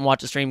glad you didn't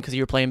watch the stream because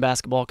you were playing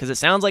basketball, because it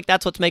sounds like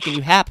that's what's making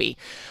you happy.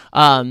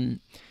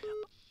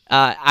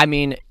 I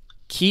mean,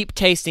 keep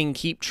tasting,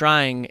 keep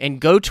trying, and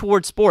go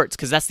towards sports,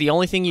 because that's the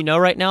only thing you know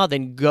right now.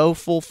 Then go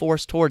full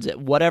force towards it.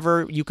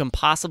 Whatever you can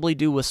possibly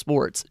do with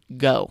sports,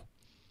 go.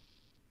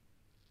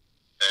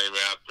 Hey, man,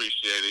 I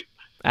appreciate it.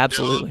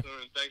 Absolutely. You're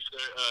awesome, and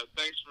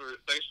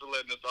thanks for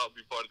letting us all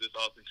be part of this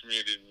awesome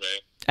community, man.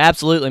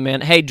 Absolutely,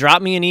 man. Hey,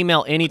 drop me an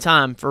email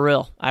anytime, for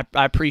real. I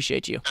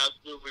appreciate you.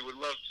 Absolutely, would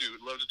love to.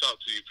 Would love to talk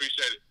to you.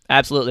 Appreciate it.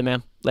 Absolutely,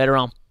 man. Later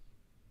on.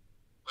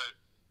 Bye.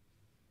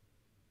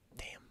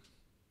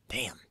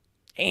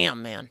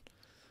 Damn, man.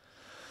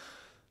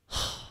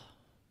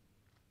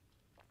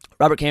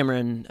 Robert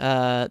Cameron,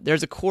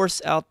 there's a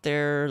course out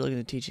there looking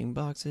at teaching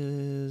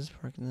boxes,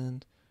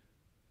 parking.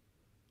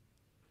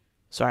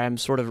 Sorry, I'm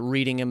sort of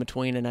reading in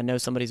between, and I know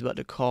somebody's about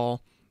to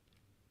call.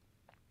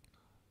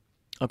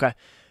 Okay.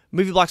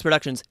 Movie Blocks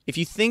Productions. If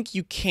you think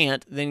you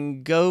can't,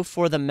 then go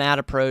for the Matt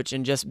approach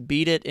and just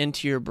beat it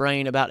into your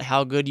brain about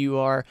how good you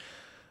are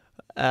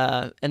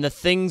and the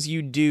things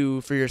you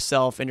do for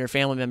yourself and your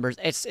family members.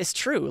 It's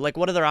true. Like,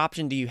 what other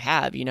option do you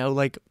have, you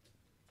know?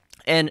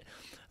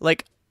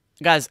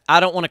 Guys, I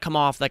don't want to come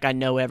off like I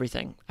know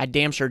everything. I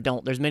damn sure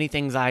don't. There's many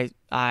things I'm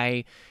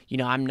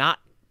not,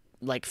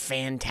 like,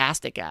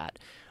 fantastic at.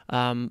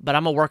 But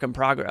I'm a work in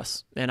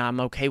progress, and I'm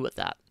okay with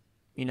that,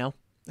 you know?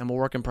 I'm a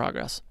work in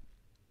progress.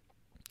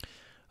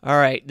 All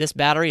right, this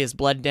battery is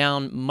bled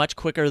down much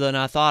quicker than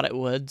I thought it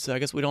would, so I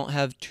guess we don't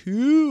have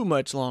too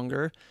much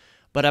longer.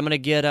 But I'm going to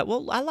get, I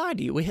lied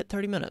to you. We hit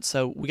 30 minutes,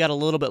 so we got a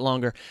little bit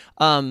longer.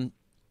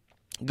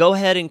 Go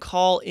ahead and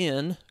call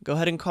in.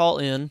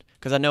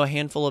 Because I know a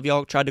handful of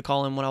y'all tried to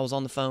call in when I was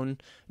on the phone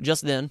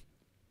just then.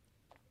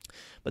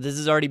 But this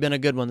has already been a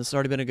good one.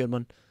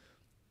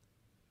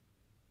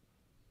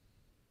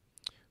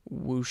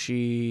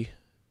 Whooshy.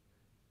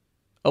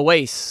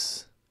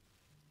 Oase.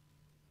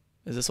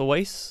 Is this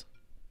Oase?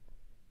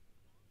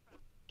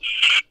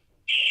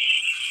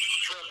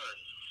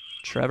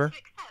 Trevor? To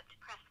accept,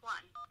 press 1.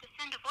 To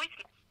send a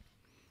voicemail.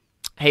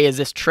 Hey, is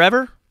this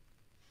Trevor?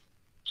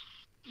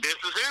 This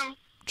is him.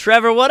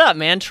 Trevor, what up,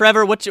 man?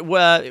 Trevor, what's your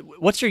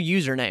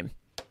username?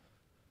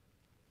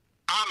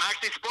 I'm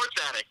actually Sports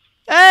Addict.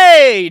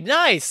 Hey,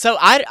 nice. So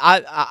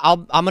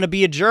I'm gonna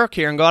be a jerk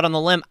here and go out on the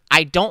limb.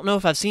 I don't know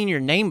if I've seen your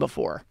name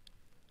before.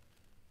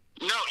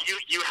 No,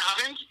 you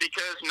haven't,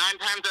 because 9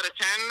 times out of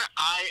 10,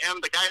 I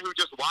am the guy who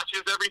just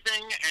watches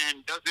everything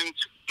and doesn't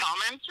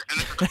comment, and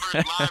this is the first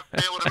live I'm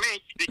able to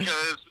make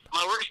because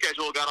my work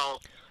schedule got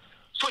all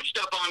switched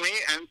up on me,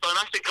 and so I'm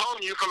actually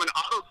calling you from an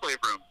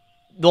autoclave room.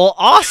 Well,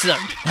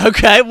 awesome.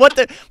 Okay, what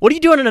are you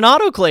doing in an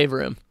autoclave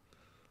room?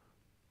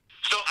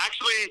 So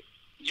actually,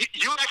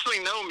 you actually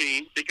know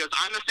me because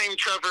I'm the same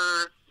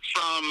Trevor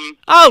from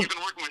you've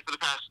been working with for the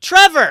past.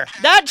 Trevor,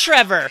 that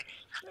Trevor.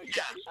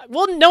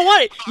 Well, know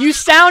what? You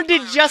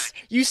sounded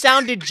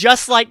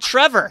just like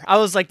Trevor. I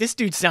was like, this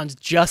dude sounds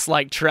just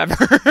like Trevor.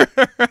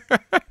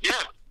 Yeah,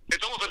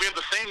 it's almost like we have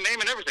the same name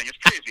and everything. It's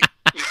crazy.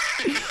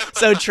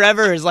 So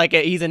Trevor is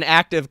he's an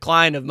active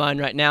client of mine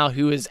right now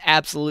who is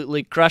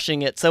absolutely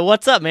crushing it. So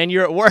what's up, man?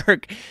 You're at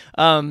work.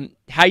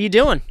 How you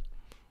doing?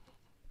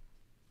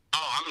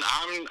 Oh,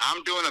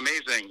 I'm doing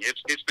amazing.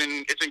 It's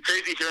been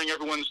crazy hearing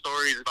everyone's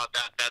stories about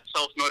that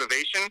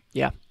self-motivation.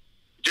 Yeah.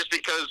 Just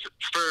because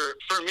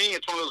for me,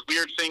 it's one of those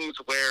weird things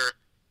where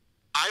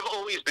I've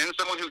always been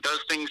someone who does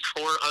things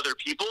for other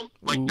people.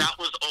 Like, that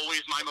was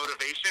always my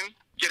motivation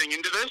getting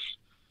into this.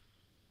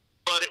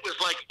 But it was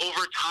like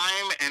over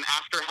time and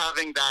after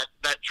having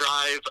that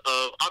drive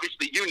of,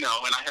 obviously, and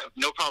I have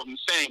no problem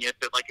saying it,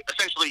 that like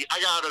essentially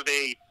I got out of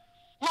a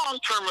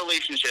long-term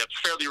relationship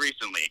fairly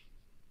recently.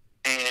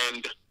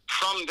 And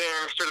from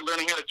there, started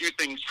learning how to do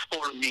things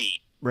for me.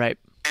 Right.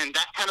 And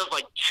that kind of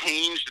like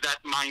changed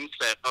that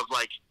mindset of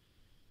like,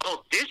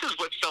 oh, this is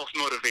what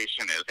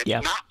self-motivation is.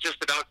 It's not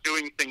just about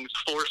doing things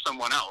for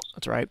someone else.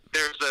 That's right.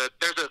 There's a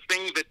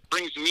thing that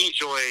brings me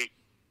joy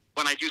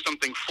when I do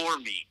something for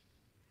me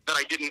that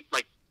I didn't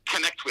like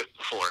connect with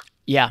before.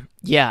 Yeah,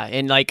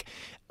 and like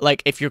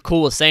if you're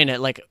cool with saying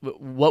it, like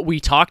what we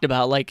talked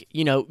about, like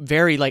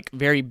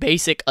very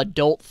basic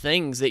adult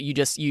things that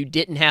you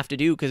didn't have to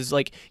do because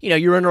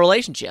you're in a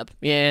relationship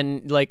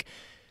and like.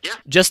 Yeah.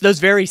 Just those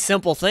very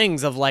simple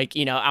things of like,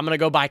 I'm going to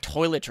go buy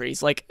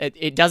toiletries. Like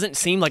it doesn't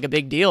seem like a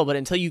big deal, but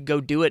until you go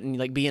do it and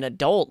like be an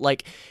adult,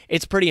 like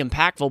it's pretty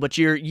impactful. But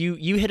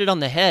you hit it on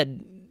the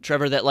head,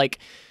 Trevor, that like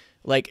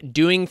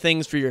doing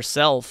things for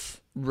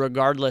yourself,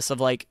 regardless of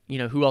like,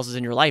 who else is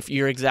in your life.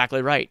 You're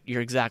exactly right.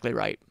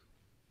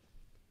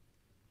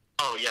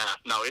 Oh yeah.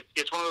 No,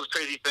 it's one of those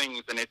crazy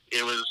things. And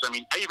it was,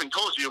 I even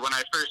told you when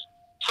I first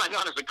signed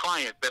on as a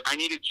client that I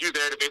needed you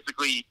there to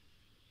basically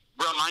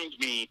remind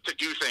me to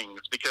do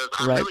things because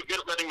I'm really good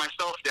at letting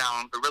myself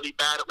down, but really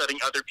bad at letting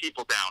other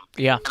people down.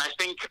 Yeah. And I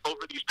think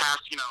over these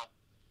past,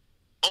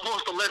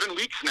 almost 11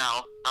 weeks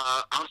now,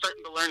 I'm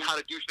starting to learn how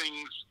to do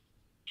things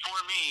for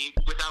me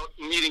without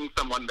needing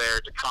someone there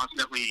to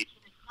constantly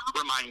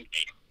remind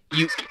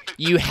me.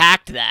 You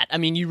hacked that. I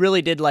mean, you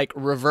really did like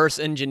reverse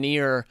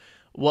engineer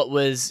what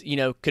was,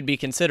 could be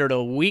considered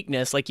a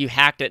weakness, like you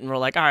hacked it and were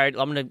like, all right,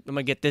 I'm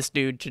gonna get this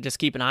dude to just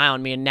keep an eye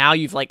on me, and now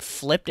you've like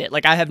flipped it.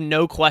 Like I have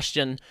no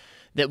question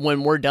that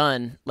when we're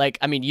done, like,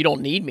 I mean, you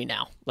don't need me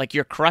now. Like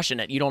you're crushing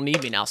it. You don't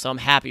need me now, so I'm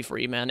happy for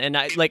you, man. And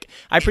I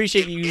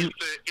appreciate you.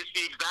 It's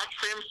the exact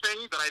same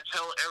thing that I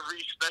tell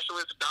every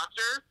specialist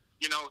doctor.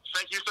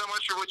 Thank you so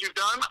much for what you've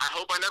done. I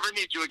hope I never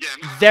need you again.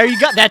 There you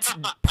go. That's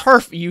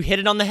perfect. You hit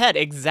it on the head.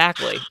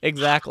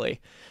 Exactly.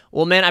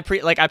 Well, man, I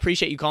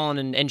appreciate you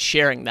calling and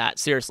sharing that.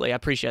 Seriously, I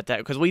appreciate that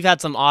because we've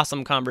had some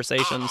awesome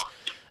conversations.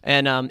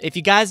 And if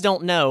you guys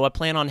don't know, I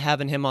plan on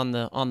having him on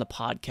the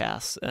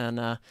podcast. And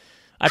I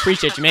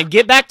appreciate you, man.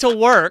 Get back to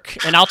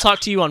work, and I'll talk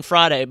to you on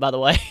Friday. By the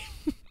way.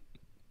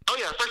 Oh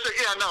yeah, for sure.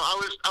 Yeah, no,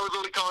 I was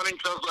only calling in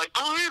because I was like,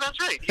 oh yeah, that's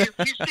right.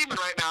 He's steaming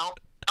right now.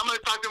 I'm going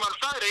to talk to him on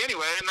Friday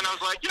anyway. And then I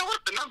was like, you know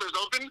what? The number's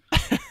open.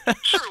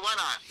 Sure, why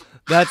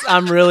not?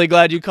 I'm really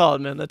glad you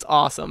called, man. That's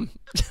awesome.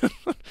 All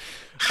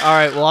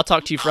right, well, I'll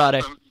talk to you Friday.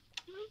 Awesome.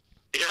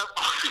 Yep,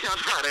 I'll see you on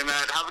Friday, man.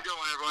 Have a good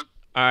one, everyone.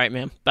 All right,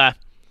 man. Bye.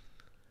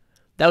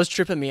 That was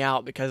tripping me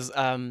out because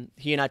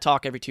he and I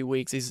talk every 2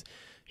 weeks.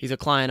 He's a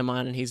client of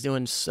mine, and he's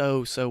doing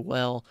so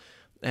well.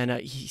 And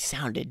he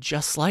sounded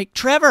just like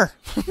Trevor.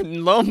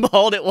 Lo and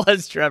behold, it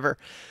was Trevor.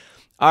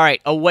 All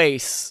right,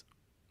 Awais.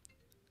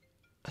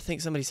 I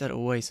think somebody said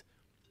Awais.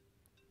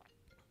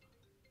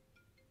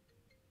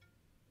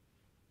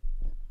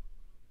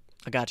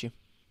 I got you.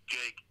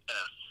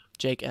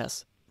 Jake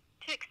S.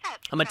 To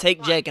accept, I'm going to press take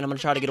 1. Jake, and I'm going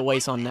to try to get send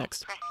Awais a on voicemail,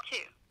 next. Press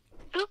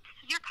 2. Oops,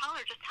 your caller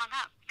just hung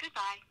up.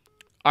 Goodbye.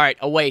 All right,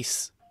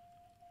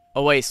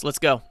 Awais,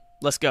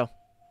 let's go.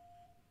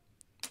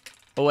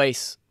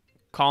 Awais,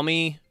 call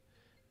me.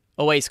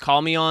 Awais,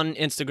 call me on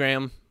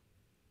Instagram.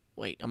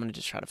 Wait, I'm going to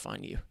just try to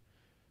find you.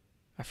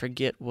 I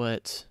forget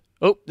what...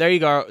 Oh, there you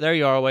go. There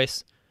you are,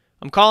 Awais.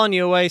 I'm calling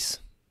you, Awais.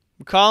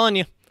 I'm calling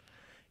you.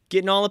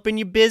 Getting all up in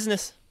your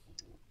business.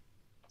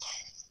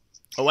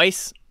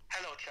 Awais.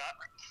 Hello, Chuck.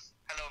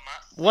 Hello,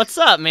 Matt. What's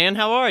up, man?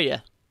 How are you?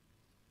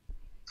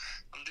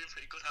 I'm doing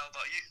pretty good. How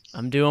about you?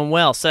 I'm doing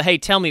well. So, hey,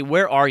 tell me,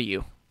 where are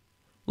you?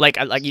 Like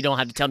you don't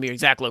have to tell me your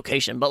exact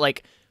location, but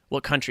like,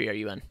 what country are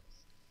you in?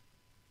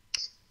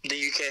 The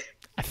UK.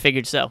 I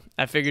figured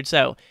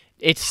so.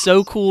 It's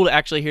so cool to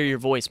actually hear your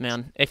voice,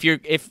 man. If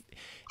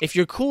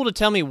you're cool to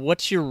tell me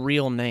what's your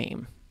real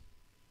name.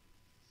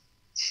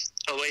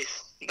 Awais.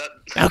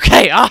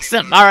 Okay,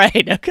 awesome. All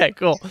right. Okay,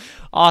 cool.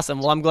 Awesome.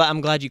 Well,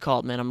 I'm glad you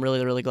called, man. I'm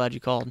really glad you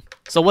called.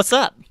 So what's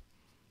up?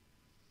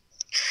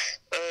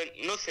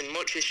 Nothing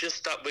much. It's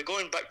just that we're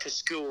going back to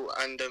school,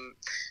 and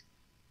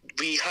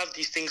we have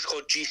these things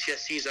called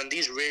GCSEs, and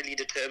these really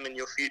determine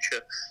your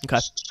future. Okay.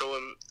 So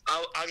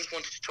I just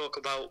wanted to talk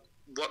about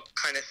what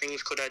kind of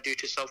things could I do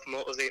to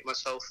self-motivate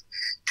myself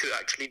to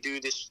actually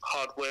do this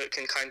hard work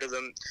and kind of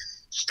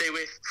stay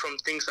away from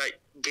things like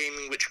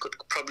gaming, which could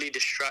probably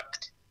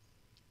distract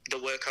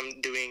the work I'm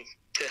doing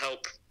to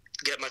help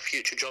get my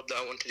future job that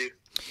I want to do.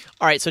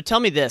 All right, so tell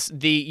me this.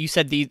 You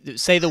said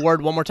say the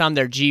word one more time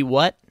there. G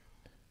what?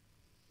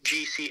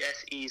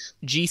 GCSEs.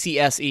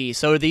 GCSE.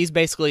 So are these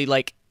basically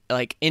like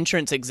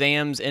entrance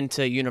exams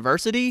into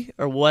university,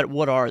 or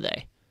what are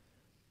they?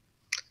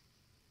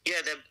 Yeah,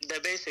 they're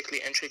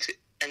basically entrance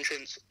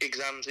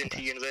exams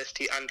into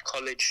university and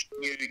college.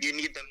 You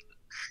need them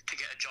to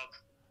get a job.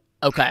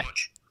 Okay.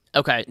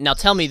 Okay. Now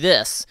tell me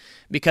this,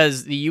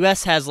 because the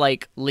U.S. has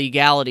like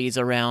legalities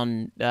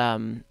around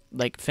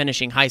like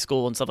finishing high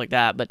school and stuff like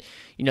that, but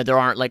there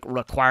aren't like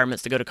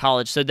requirements to go to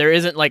college. So there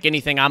isn't like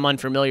anything I'm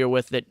unfamiliar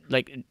with that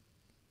like.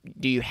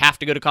 Do you have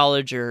to go to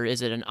college, or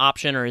is it an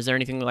option, or is there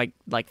anything like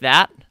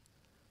that?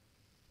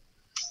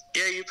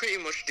 Yeah, you pretty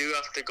much do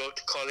have to go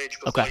to college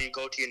before you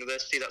go to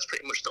university. That's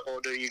pretty much the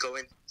order you go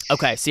in.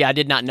 Okay, see, I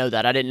did not know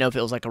that. I didn't know if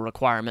it was like a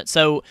requirement.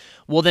 So,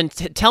 well then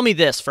tell me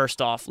this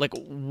first off. Like,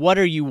 what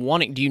are you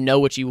wanting? Do you know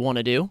what you want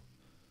to do?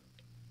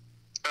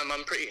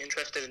 I'm pretty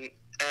interested in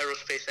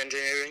aerospace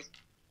engineering.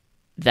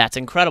 That's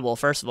incredible,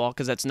 first of all,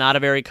 because that's not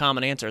a very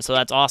common answer. So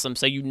that's awesome.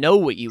 So you know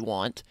what you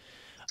want.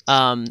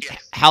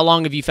 Yes. How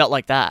long have you felt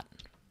like that?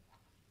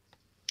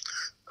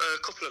 A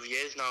couple of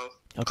years now.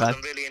 Okay.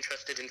 I'm really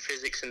interested in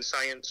physics and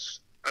science,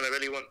 and I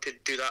really want to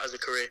do that as a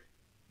career.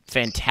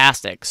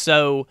 Fantastic.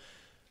 So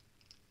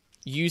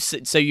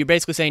you're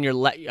basically saying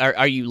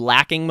are you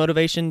lacking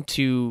motivation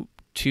to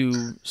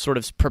sort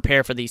of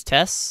prepare for these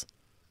tests?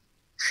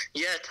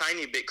 Yeah, a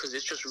tiny bit, because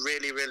it's just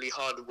really, really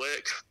hard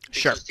work.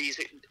 Sure. Because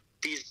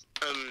these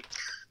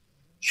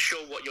show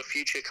what your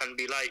future can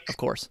be like. Of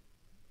course.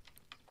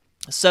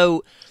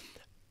 So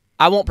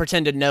I won't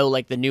pretend to know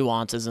like the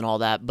nuances and all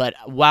that, but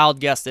wild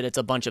guess that it's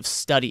a bunch of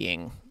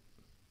studying.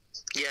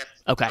 Yeah.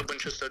 Okay. A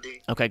bunch of studying.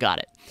 Okay, got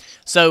it.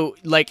 So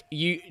like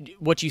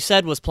what you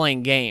said was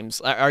playing games.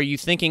 Are you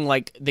thinking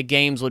like the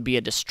games would be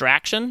a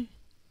distraction?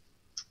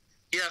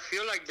 Yeah, I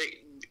feel like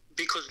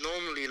because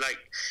normally like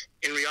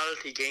in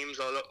reality games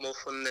are a lot more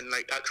fun than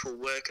like actual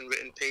work and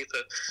written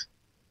paper,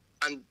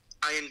 and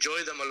I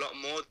enjoy them a lot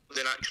more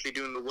than actually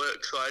doing the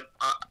work. So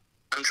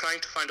I'm trying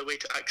to find a way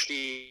to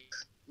actually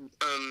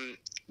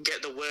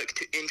get the work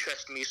to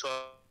interest me so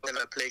then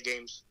I play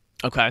games.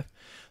 Okay.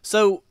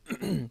 So,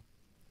 and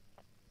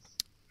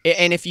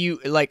if you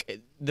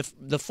like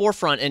the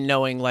forefront in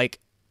knowing like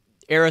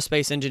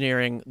aerospace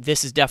engineering,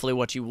 this is definitely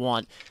what you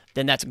want,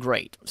 then that's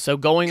great. So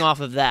going off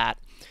of that,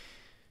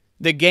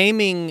 the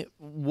gaming,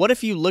 what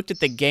if you looked at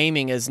the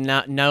gaming as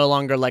no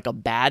longer like a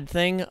bad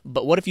thing,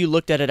 but what if you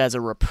looked at it as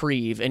a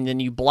reprieve and then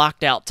you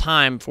blocked out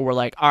time for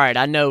like, all right,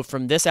 I know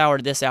from this hour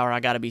to this hour I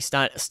got to be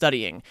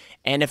studying.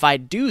 And if I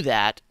do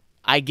that,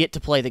 I get to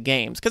play the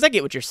games. Because I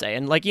get what you're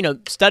saying. Like, you know,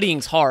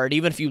 studying's hard.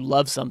 Even if you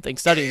love something,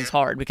 studying's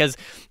hard because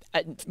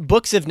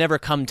books have never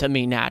come to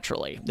me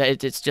naturally.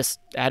 It's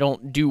just, I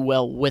don't do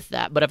well with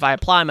that. But if I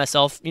apply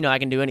myself, you know, I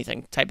can do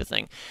anything type of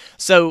thing.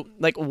 So,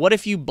 like, what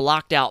if you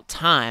blocked out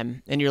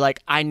time and you're like,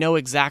 I know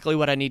exactly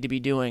what I need to be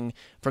doing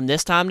from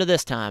this time to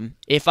this time.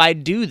 If I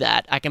do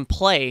that, I can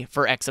play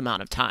for X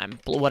amount of time,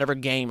 whatever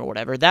game or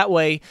whatever. That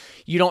way,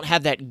 you don't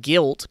have that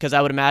guilt, because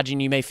I would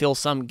imagine you may feel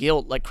some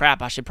guilt, like,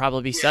 crap, I should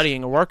probably be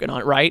studying or working on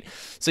it, right?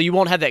 So you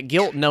won't have that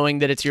guilt knowing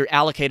that it's your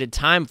allocated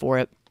time for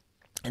it.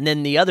 And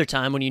then the other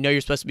time when you know you're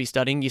supposed to be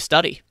studying, you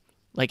study.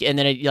 Like, and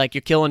then like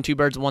you're killing two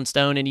birds with one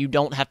stone, and you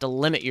don't have to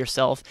limit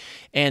yourself,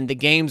 and the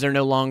games are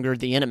no longer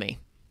the enemy.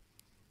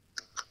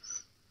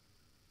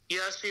 Yeah,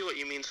 I see what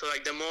you mean. So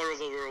like they're more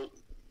of a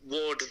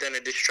reward than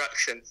a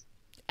distraction.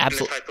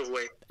 Absolutely. In a type of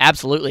way.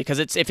 Absolutely, because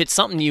if it's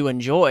something you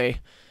enjoy,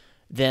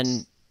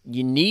 then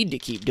you need to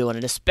keep doing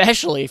it,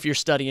 especially if you're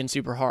studying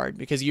super hard,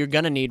 because you're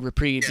gonna need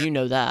reprieves. Yeah. You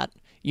know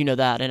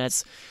that, and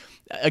it's.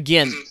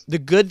 Again, the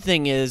good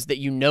thing is that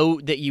you know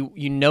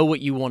what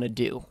you want to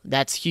do.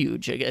 That's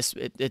huge. I guess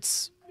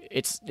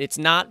it's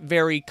not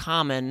very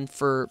common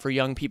for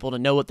young people to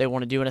know what they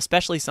want to do, and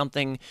especially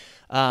something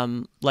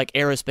like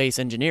aerospace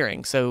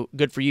engineering. So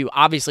good for you.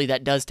 Obviously,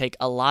 that does take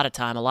a lot of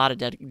time, a lot of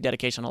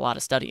dedication, a lot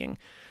of studying.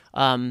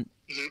 Do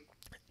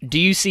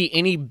you see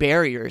any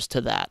barriers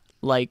to that,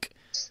 like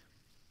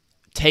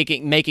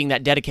making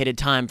that dedicated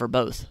time for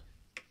both?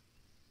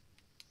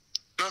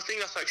 I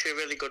think that's actually a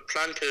really good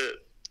plan to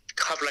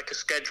have like a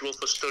schedule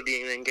for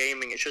studying and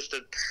gaming. It's just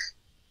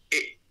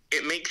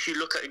it makes you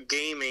look at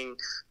gaming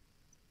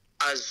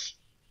as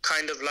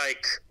kind of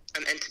like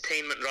an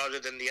entertainment rather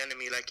than the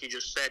enemy, like you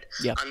just said.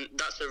 Yeah. And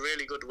that's a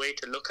really good way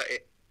to look at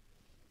it.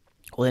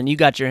 Well, then you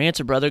got your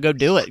answer, brother. Go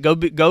do it.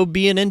 Go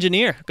be an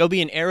engineer. Go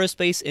be an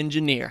aerospace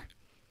engineer.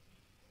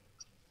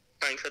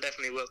 Thanks, I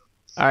definitely will.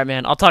 All right,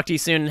 man. I'll talk to you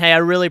soon. Hey, I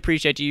really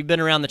appreciate you. You've been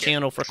around the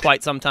channel for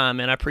quite some time,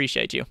 man. I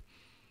appreciate you.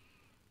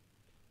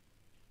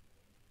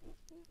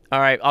 All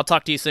right, I'll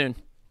talk to you soon.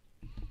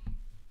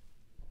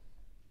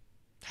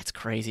 That's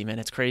crazy, man.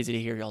 It's crazy to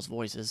hear y'all's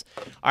voices.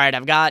 All right,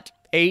 I've got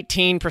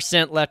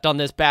 18% left on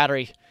this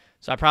battery,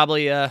 so I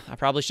probably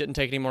shouldn't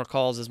take any more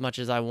calls as much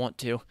as I want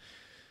to.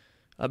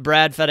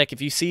 Brad Fedek, if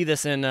you see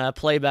this in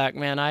playback,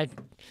 man, I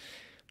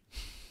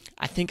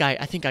think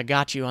I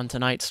got you on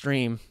tonight's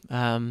stream.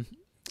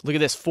 Look at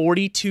this,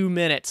 42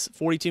 minutes.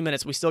 42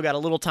 minutes. We still got a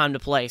little time to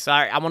play. So all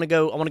right, I want to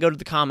go to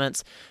the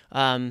comments.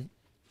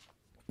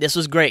 This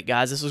was great,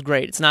 guys. This was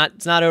great. It's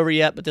not over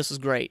yet, but this was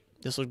great.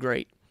 This was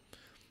great.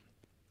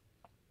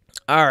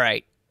 All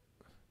right.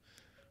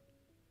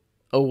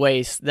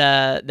 Oase,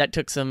 that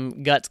took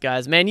some guts,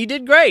 guys. Man, you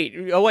did great.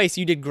 Oase,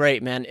 you did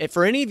great, man. If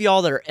for any of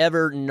y'all that are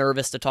ever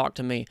nervous to talk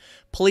to me,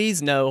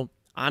 please know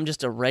I'm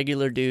just a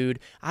regular dude.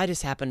 I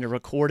just happen to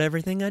record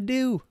everything I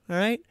do, all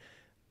right?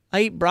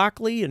 I eat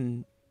broccoli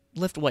and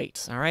lift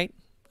weights, all right?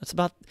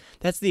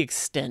 That's the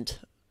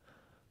extent.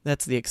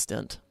 That's the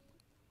extent.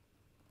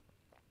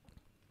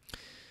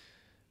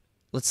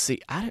 Let's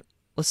see.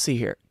 Let's see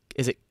here.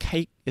 Is it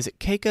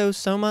Keiko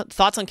Soma?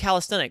 Thoughts on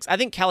calisthenics? I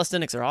think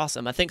calisthenics are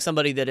awesome. I think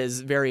somebody that is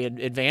very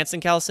advanced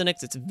in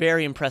calisthenics, it's a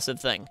very impressive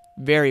thing.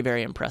 Very,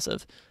 very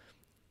impressive.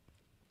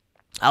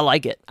 I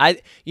like it.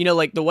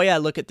 Like the way I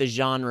look at the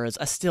genres,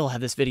 I still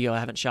have this video I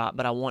haven't shot,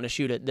 but I want to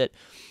shoot it, that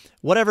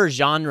whatever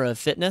genre of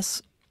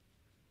fitness,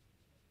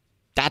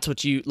 that's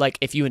what you, like,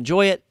 if you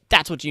enjoy it,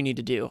 that's what you need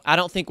to do. I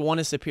don't think one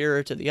is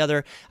superior to the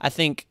other. I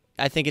think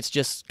it's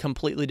just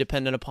completely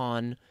dependent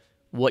upon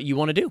what you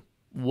want to do.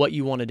 What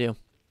you want to do.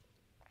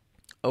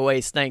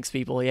 Always, thanks,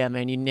 people. Yeah,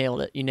 man, you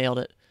nailed it. You nailed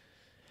it.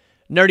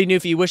 Nerdy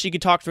Newfie, wish you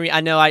could talk to me.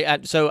 I know.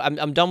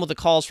 I'm done with the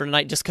calls for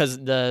tonight just because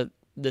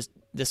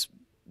this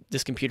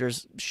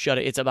computer's shut.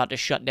 It's about to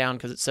shut down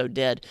because it's so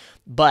dead.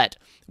 But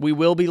we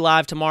will be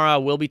live tomorrow. I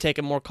will be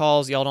taking more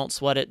calls. Y'all don't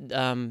sweat it.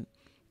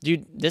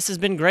 Dude, this has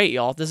been great,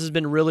 y'all. This has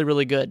been really,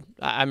 really good.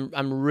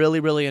 I'm really,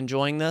 really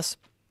enjoying this.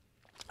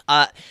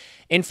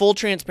 In full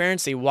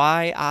transparency,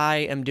 why I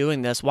am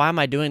doing this, why am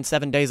I doing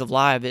 7 days of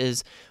live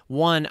is,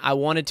 one, I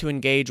wanted to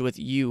engage with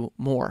you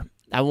more.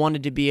 I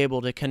wanted to be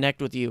able to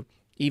connect with you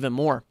even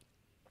more.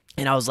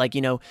 And I was like,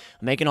 I'm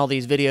making all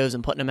these videos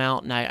and putting them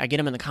out, and I get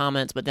them in the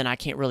comments, but then I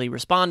can't really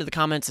respond to the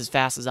comments as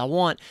fast as I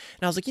want.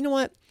 And I was like, you know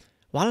what?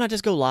 Why don't I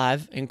just go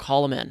live and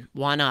call them in?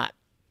 Why not?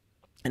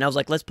 And I was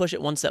like, let's push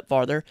it one step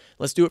farther.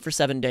 Let's do it for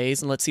 7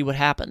 days, and let's see what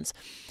happens.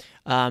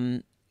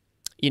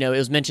 It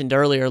was mentioned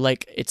earlier,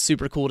 like, it's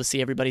super cool to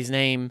see everybody's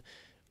name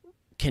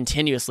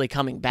continuously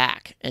coming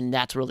back, and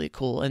that's really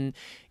cool. And,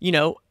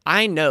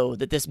 I know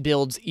that this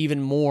builds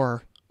even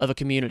more of a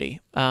community.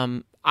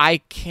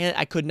 I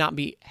could not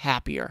be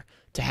happier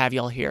to have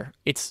y'all here.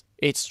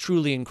 It's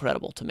truly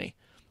incredible to me.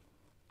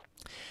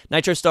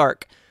 Nitro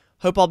Stark,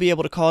 hope I'll be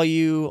able to call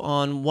you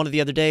on one of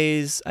the other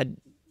days.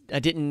 I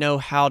didn't know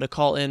how to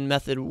call in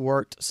method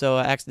worked, so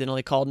I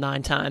accidentally called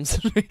 9 times.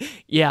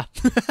 Yeah.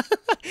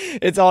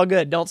 It's all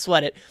good. Don't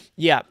sweat it.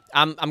 Yeah,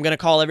 I'm gonna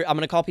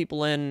call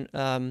people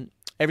in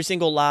every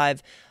single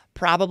live.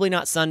 Probably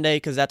not Sunday,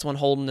 because that's when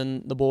Holden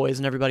and the boys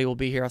and everybody will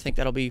be here. I think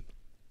that'll be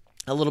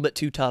a little bit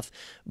too tough,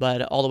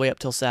 but all the way up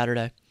till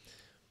Saturday.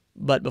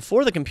 But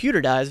before the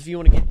computer dies, if you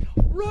want to get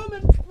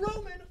Roman,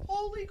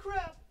 holy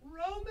crap,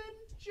 Roman,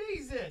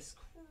 Jesus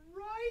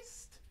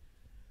Christ.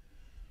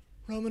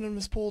 Roman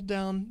almost pulled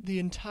down the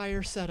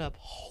entire setup.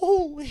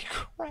 Holy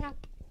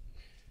crap.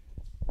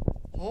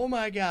 Oh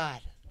my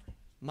God.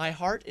 My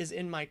heart is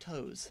in my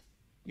toes.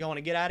 Y'all want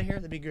to get out of here?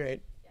 That'd be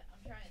great. Yeah,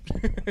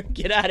 I'm trying.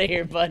 Get out of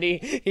here,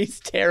 buddy. He's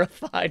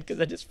terrified because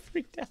I just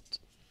freaked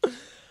out.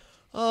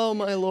 Oh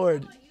my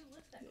Lord.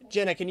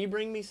 Jenna, can you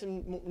bring me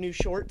some new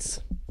shorts?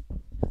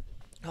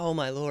 Oh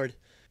my Lord.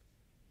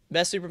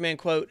 Best Superman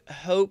quote,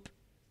 hope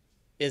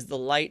is the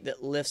light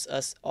that lifts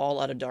us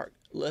out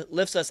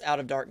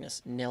of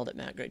darkness. Nailed it,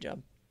 Matt. Great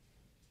job.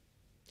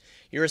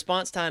 Your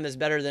response time is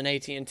better than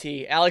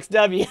AT&T. Alex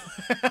W.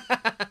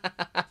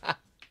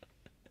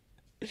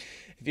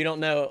 If you don't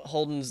know,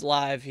 Holden's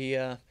live. He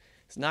is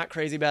not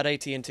crazy about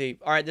AT&T.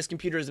 All right, this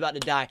computer is about to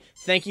die.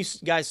 Thank you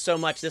guys so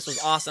much. This was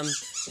awesome.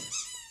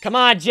 Come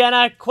on,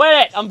 Jenna,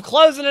 quit it. I'm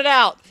closing it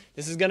out.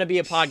 This is going to be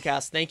a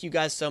podcast. Thank you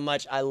guys so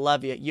much. I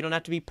love you. You don't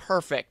have to be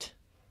perfect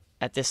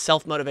at this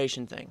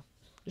self-motivation thing.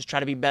 Just try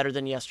to be better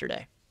than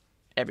yesterday.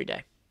 Every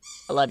day.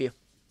 I love you.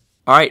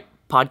 All right,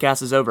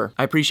 podcast is over.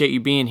 I appreciate you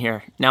being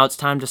here. Now it's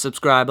time to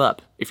subscribe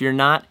up. If you're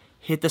not,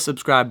 hit the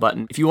subscribe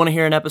button. If you want to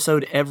hear an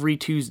episode every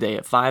Tuesday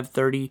at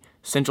 5:30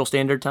 Central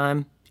Standard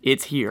Time,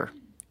 it's here.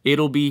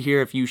 It'll be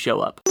here if you show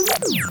up.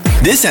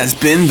 This has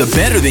been the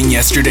Better Than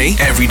Yesterday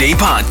Everyday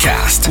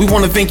Podcast. We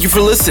want to thank you for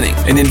listening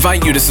and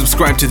invite you to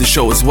subscribe to the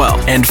show as well.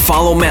 And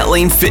follow Matt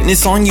Lane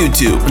Fitness on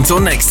YouTube. Until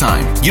next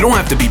time, you don't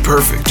have to be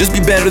perfect. Just be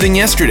better than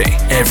yesterday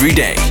every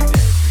day.